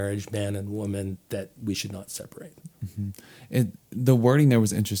that marriage, man and woman, that we should not separate. Mm-hmm. The wording there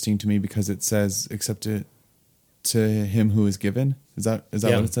was interesting to me because it says, except to him who is given. Is that what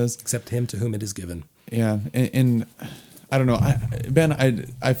it says? Except him to whom it is given. Yeah, and I don't know, Ben.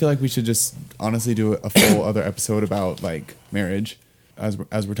 I feel like we should just honestly do a full other episode about like marriage, as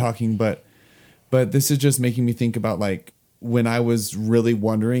we're talking. But this is just making me think about like when I was really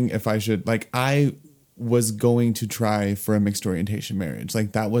wondering if I should, like, I was going to try for a mixed orientation marriage.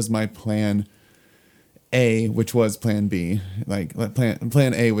 Like that was my plan A, which was plan B. Like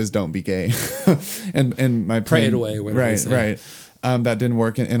plan A was don't be gay, and my plan, pray it away. Right. That didn't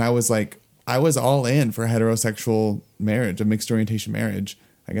work, and I was like. I was all in for heterosexual marriage, a mixed orientation marriage.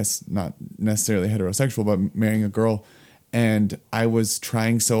 I guess not necessarily heterosexual, but marrying a girl. And I was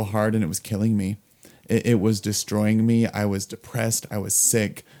trying so hard and it was killing me. It was destroying me. I was depressed. I was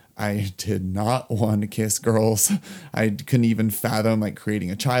sick. I did not want to kiss girls. I couldn't even fathom like creating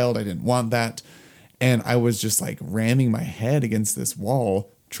a child. I didn't want that. And I was just like ramming my head against this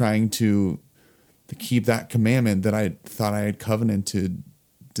wall, trying to keep that commandment that I thought I had covenanted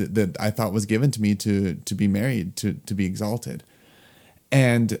that I thought was given to me to be married, to be exalted.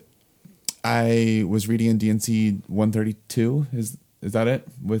 And I was reading in D&C 132. Is that it?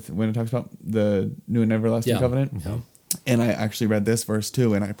 With when it talks about the new and everlasting covenant? Yeah. And I actually read this verse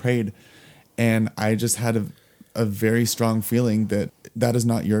too, and I prayed, and I just had a very strong feeling that is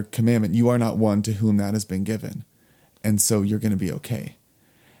not your commandment. You are not one to whom that has been given. And so you're going to be okay.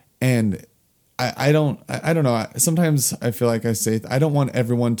 And I don't know. Sometimes I feel like I say, I don't want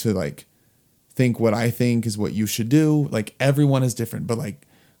everyone to like think what I think is what you should do. Like everyone is different. But like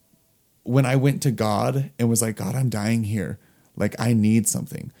when I went to God and was like, God, I'm dying here. Like I need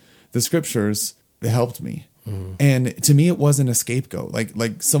something. The scriptures, they helped me. Mm-hmm. And to me, it wasn't a scapegoat.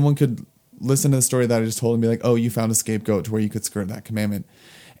 Like someone could listen to the story that I just told and be like, oh, you found a scapegoat to where you could skirt that commandment.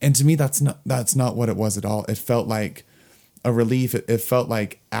 And to me, that's not what it was at all. It felt like a relief. It felt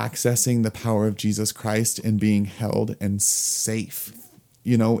like accessing the power of Jesus Christ and being held and safe,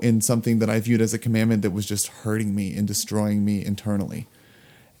 in something that I viewed as a commandment that was just hurting me and destroying me internally.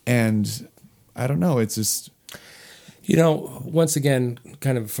 And I don't know, it's just... once again,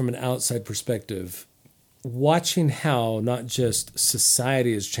 kind of from an outside perspective, watching how not just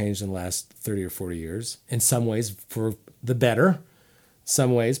society has changed in the last 30 or 40 years, in some ways for the better,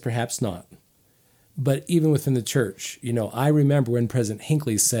 some ways perhaps not. But even within the church, I remember when President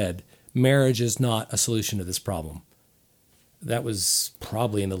Hinckley said, marriage is not a solution to this problem. That was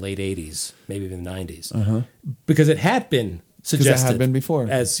probably in the late 80s, maybe even the 90s. Because it had been suggested. Because it had been before.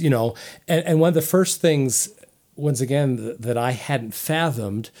 As, and one of the first things, once again, that I hadn't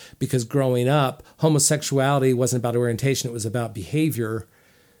fathomed, because growing up, homosexuality wasn't about orientation, it was about behavior.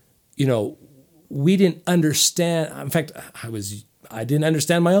 We didn't understand. In fact, I didn't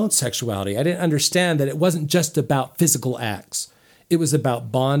understand my own sexuality. I didn't understand that it wasn't just about physical acts. It was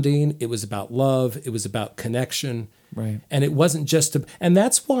about bonding. It was about love. It was about connection. Right. And it wasn't just and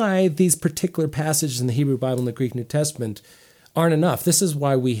that's why these particular passages in the Hebrew Bible and the Greek New Testament aren't enough. This is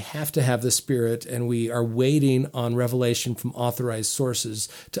why we have to have the Spirit, and we are waiting on revelation from authorized sources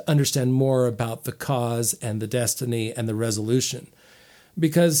to understand more about the cause and the destiny and the resolution.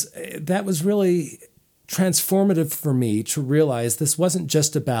 Because that was really transformative for me to realize this wasn't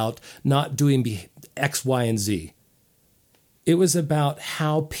just about not doing X, Y, and Z. It was about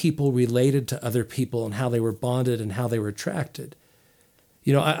how people related to other people and how they were bonded and how they were attracted.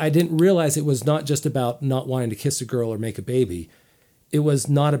 I didn't realize it was not just about not wanting to kiss a girl or make a baby. It was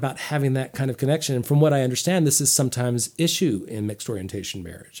not about having that kind of connection. And from what I understand, this is sometimes issue in mixed orientation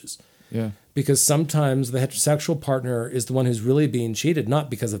marriages. Yeah. Because sometimes the heterosexual partner is the one who's really being cheated,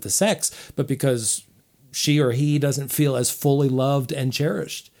 not because of the sex, but because she or he doesn't feel as fully loved and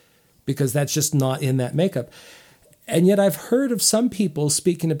cherished, because that's just not in that makeup. And yet I've heard of some people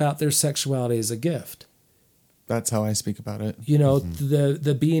speaking about their sexuality as a gift. That's how I speak about it.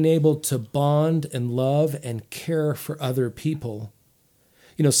 The being able to bond and love and care for other people.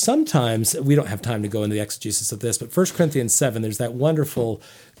 Sometimes we don't have time to go into the exegesis of this, but 1 Corinthians 7, there's that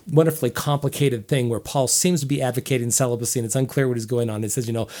wonderfully complicated thing where Paul seems to be advocating celibacy, and it's unclear what is going on. It says,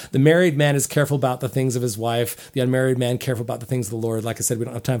 the married man is careful about the things of his wife, the unmarried man careful about the things of the Lord. Like I said, we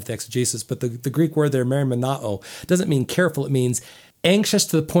don't have time for the exegesis, but the Greek word there, merimenao, doesn't mean careful. It means anxious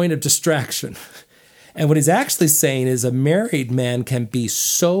to the point of distraction. And what he's actually saying is a married man can be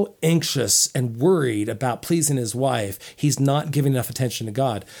so anxious and worried about pleasing his wife, he's not giving enough attention to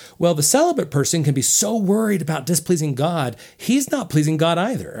God. Well, the celibate person can be so worried about displeasing God, he's not pleasing God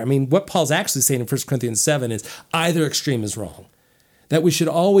either. I mean, what Paul's actually saying in 1 Corinthians 7 is either extreme is wrong. That we should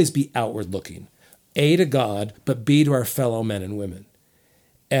always be outward looking, A, to God, but B, to our fellow men and women.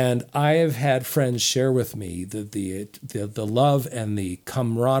 And I have had friends share with me the love and the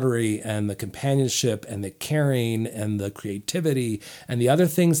camaraderie and the companionship and the caring and the creativity and the other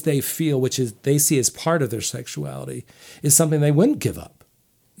things they feel, which is they see as part of their sexuality, is something they wouldn't give up.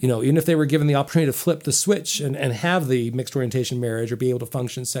 Even if they were given the opportunity to flip the switch and have the mixed orientation marriage or be able to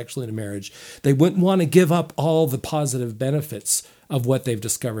function sexually in a marriage, they wouldn't want to give up all the positive benefits of what they've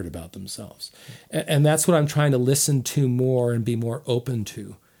discovered about themselves. And that's what I'm trying to listen to more and be more open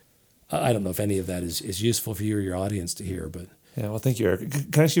to. I don't know if any of that is useful for you or your audience to hear, but... Yeah, well, thank you, Eric.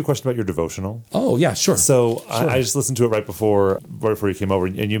 Can I ask you a question about your devotional? Oh, yeah, sure. So sure. I just listened to it right before you came over,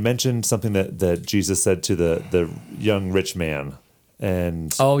 and you mentioned something that Jesus said to the young rich man.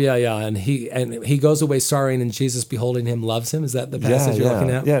 And and he goes away sorrowing, and Jesus, beholding him, loves him. Is that the passage you're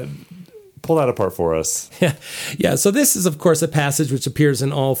looking at? Yeah. Pull that apart for us. Yeah. So this is, of course, a passage which appears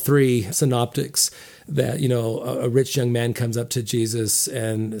in all three synoptics. That a rich young man comes up to Jesus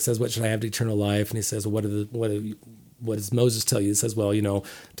and says, "What should I have to eternal life?" And he says, "Well, what does Moses tell you?" He says, "Well,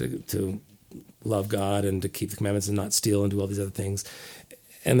 to love God and to keep the commandments and not steal and do all these other things."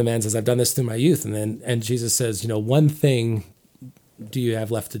 And the man says, "I've done this through my youth." And Jesus says, "One thing do you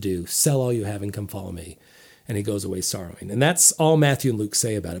have left to do? Sell all you have and come follow me." And he goes away sorrowing. And that's all Matthew and Luke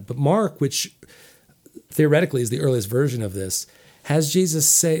say about it. But Mark, which theoretically is the earliest version of this, has Jesus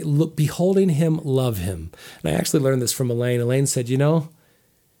say, "Look, beholding him, love him." And I actually learned this from Elaine. Elaine said,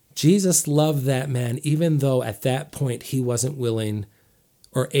 Jesus loved that man, even though at that point he wasn't willing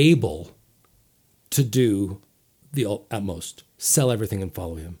or able to do the utmost, sell everything and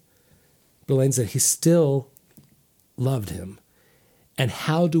follow him. But Elaine said he still loved him. And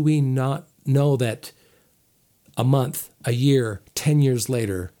how do we not know that a month, a year, 10 years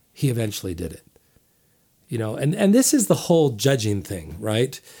later, he eventually did it? And this is the whole judging thing,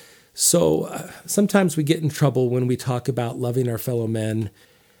 right? So sometimes we get in trouble when we talk about loving our fellow men.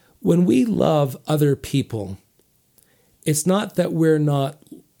 When we love other people, it's not that we're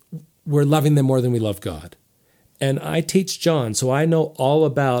loving them more than we love God. And I teach John, so I know all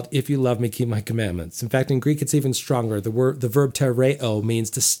about if you love me, keep my commandments. In fact, in Greek, it's even stronger. The verb tereo means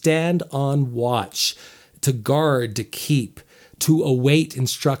to stand on watch, to guard, to keep, to await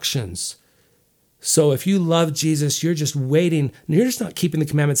instructions. So if you love Jesus, you're just waiting. You're just not keeping the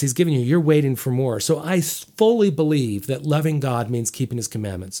commandments he's given you. You're waiting for more. So I fully believe that loving God means keeping his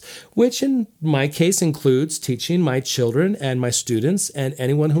commandments, which in my case includes teaching my children and my students and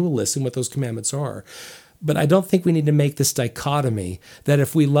anyone who will listen what those commandments are. But I don't think we need to make this dichotomy that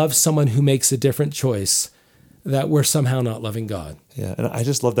if we love someone who makes a different choice, that we're somehow not loving God. Yeah, and I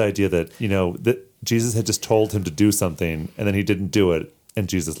just love the idea that, that Jesus had just told him to do something and then he didn't do it. And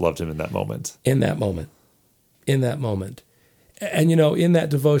Jesus loved him in that moment. In that moment. And, in that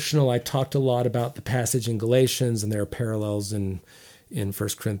devotional, I talked a lot about the passage in Galatians, and there are parallels in 1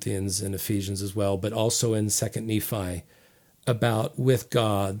 Corinthians and Ephesians as well, but also in 2 Nephi, about with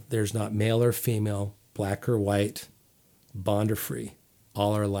God, there's not male or female, black or white, bond or free.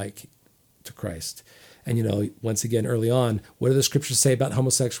 All are alike to Christ. And, once again, early on, what do the scriptures say about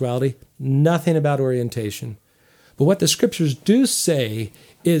homosexuality? Nothing about orientation. But what the scriptures do say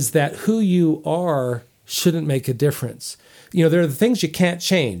is that who you are shouldn't make a difference. There are the things you can't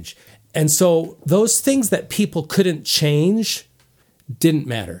change. And so those things that people couldn't change didn't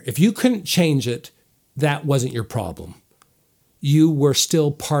matter. If you couldn't change it, that wasn't your problem. You were still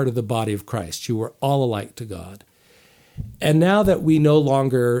part of the body of Christ. You were all alike to God. And now that we no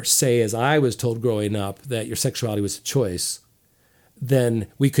longer say, as I was told growing up, that your sexuality was a choice, then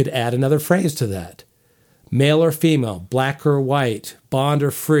we could add another phrase to that. Male or female, black or white, bond or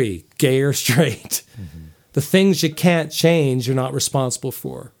free, gay or straight. Mm-hmm. The things you can't change, you're not responsible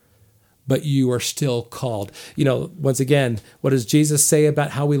for, but you are still called. Once again, what does Jesus say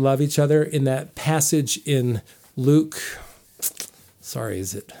about how we love each other in that passage in Luke?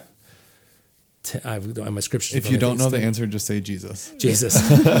 Is it? My scriptures. If you don't know the answer, just say Jesus. Jesus.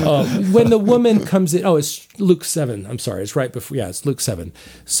 When the woman comes in, it's Luke 7. I'm sorry, it's right before. Yeah, it's Luke 7.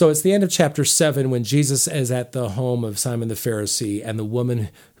 So it's the end of chapter 7 when Jesus is at the home of Simon the Pharisee, and the woman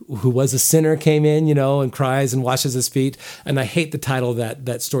who was a sinner came in, and cries and washes his feet. And I hate the title of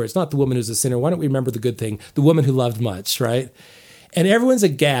that story. It's not the woman who's a sinner. Why don't we remember the good thing? The woman who loved much, right? And everyone's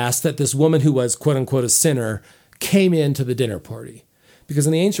aghast that this woman who was quote unquote a sinner came into the dinner party. Because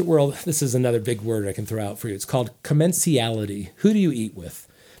in the ancient world, this is another big word I can throw out for you. It's called commensaliality. Who do you eat with?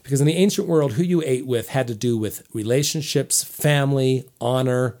 Because in the ancient world, who you ate with had to do with relationships, family,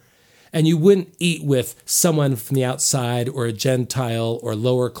 honor. And you wouldn't eat with someone from the outside or a Gentile or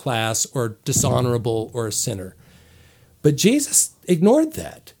lower class or dishonorable or a sinner. But Jesus ignored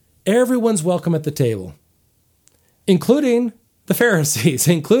that. Everyone's welcome at the table, including the Pharisees,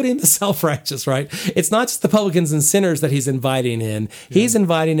 including the self-righteous, right? It's not just the publicans and sinners that he's inviting in. He's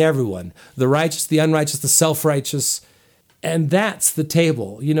inviting everyone, the righteous, the unrighteous, the self-righteous. And that's the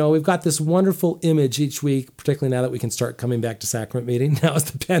table. We've got this wonderful image each week, particularly now that we can start coming back to sacrament meeting, now as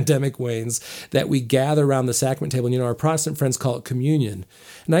the pandemic wanes, that we gather around the sacrament table. And, our Protestant friends call it communion.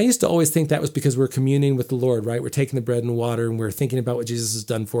 And I used to always think that was because we're communing with the Lord, right? We're taking the bread and water and we're thinking about what Jesus has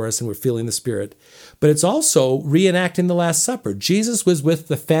done for us and we're feeling the Spirit. But it's also reenacting the Last Supper. Jesus was with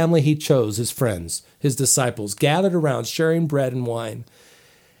the family he chose, his friends, his disciples, gathered around, sharing bread and wine.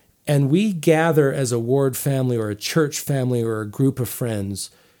 And we gather as a ward family or a church family or a group of friends,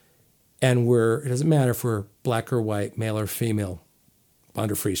 and it doesn't matter if we're black or white, male or female,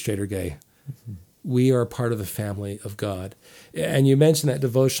 bond or free, straight or gay. Mm-hmm. We are part of the family of God. And you mentioned that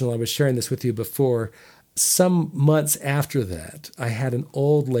devotional. I was sharing this with you before. Some months after that, I had an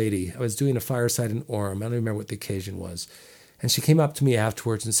old lady. I was doing a fireside in Orem. I don't remember what the occasion was. And she came up to me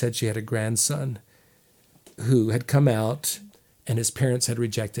afterwards and said she had a grandson who had come out, and his parents had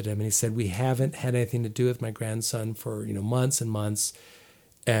rejected him. And he said, we haven't had anything to do with my grandson for, months and months.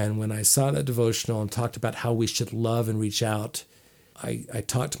 And when I saw that devotional and talked about how we should love and reach out, I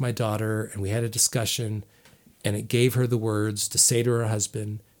talked to my daughter and we had a discussion, and it gave her the words to say to her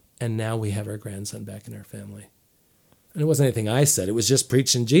husband, and now we have our grandson back in our family. And it wasn't anything I said. It was just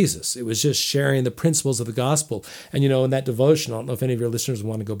preaching Jesus. It was just sharing the principles of the gospel. And, in that devotional, I don't know if any of your listeners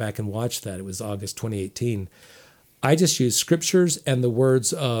want to go back and watch that. It was August 2018. I just used scriptures and the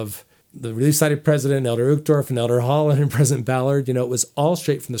words of the Relief Society president, Elder Uchtdorf, and Elder Holland, and President Ballard. It was all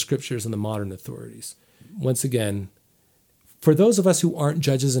straight from the scriptures and the modern authorities. Once again, for those of us who aren't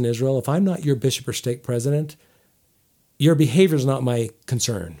judges in Israel, if I'm not your bishop or stake president, your behavior is not my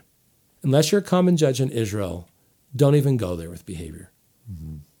concern. Unless you're a common judge in Israel, don't even go there with behavior.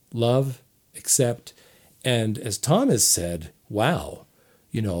 Mm-hmm. Love, accept, and as Tom has said, wow,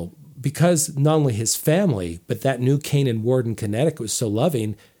 because not only his family, but that new Canaan ward in Connecticut was so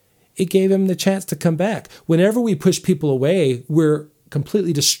loving, it gave him the chance to come back. Whenever we push people away, we're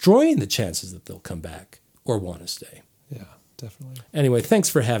completely destroying the chances that they'll come back or want to stay. Yeah, Definitely. Anyway, thanks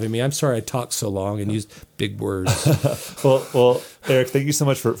for having me. I'm sorry I talked so long and used big words. Well, Eric, thank you so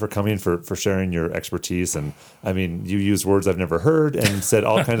much for coming, for sharing your expertise. And I mean, you used words I've never heard and said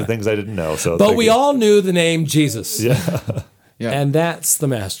all kinds of things I didn't know. But we all knew the name Jesus. Yeah. Yeah. And that's the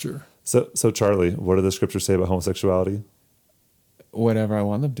master. So Charlie, what do the scriptures say about homosexuality? Whatever I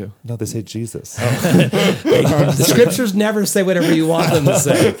want them to. No, they say Jesus. The scriptures never say whatever you want them to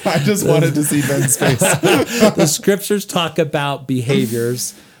say. I just wanted to see Ben's face. The scriptures talk about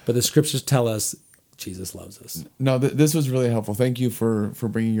behaviors, but the scriptures tell us Jesus loves us. No, this was really helpful. Thank you for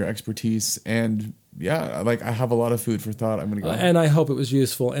bringing your expertise. And yeah, like I have a lot of food for thought. I'm going to go. And I hope it was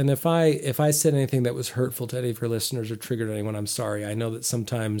useful. And if I said anything that was hurtful to any of your listeners or triggered anyone, I'm sorry. I know that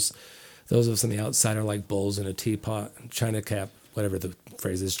sometimes those of us on the outside are like bulls in a teapot, China cap, whatever the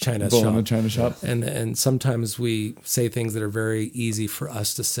phrase is, China Bull shop. in a China shop. And sometimes we say things that are very easy for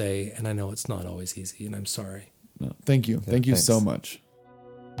us to say, and I know it's not always easy, and I'm sorry. No, thank you. Thank you so much.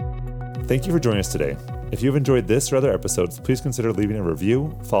 Thank you for joining us today. If you've enjoyed this or other episodes, please consider leaving a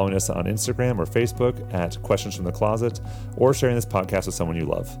review, following us on Instagram or Facebook at Questions from the Closet, or sharing this podcast with someone you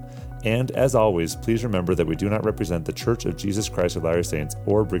love. And as always, please remember that we do not represent the Church of Jesus Christ of Latter-day Saints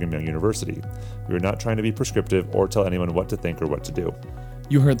or Brigham Young University. We are not trying to be prescriptive or tell anyone what to think or what to do.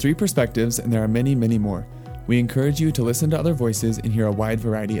 You heard 3 perspectives, and there are many, many more. We encourage you to listen to other voices and hear a wide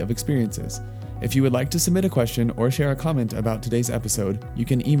variety of experiences. If you would like to submit a question or share a comment about today's episode, you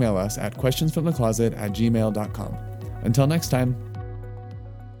can email us at questionsfromthecloset@gmail.com. Until next time.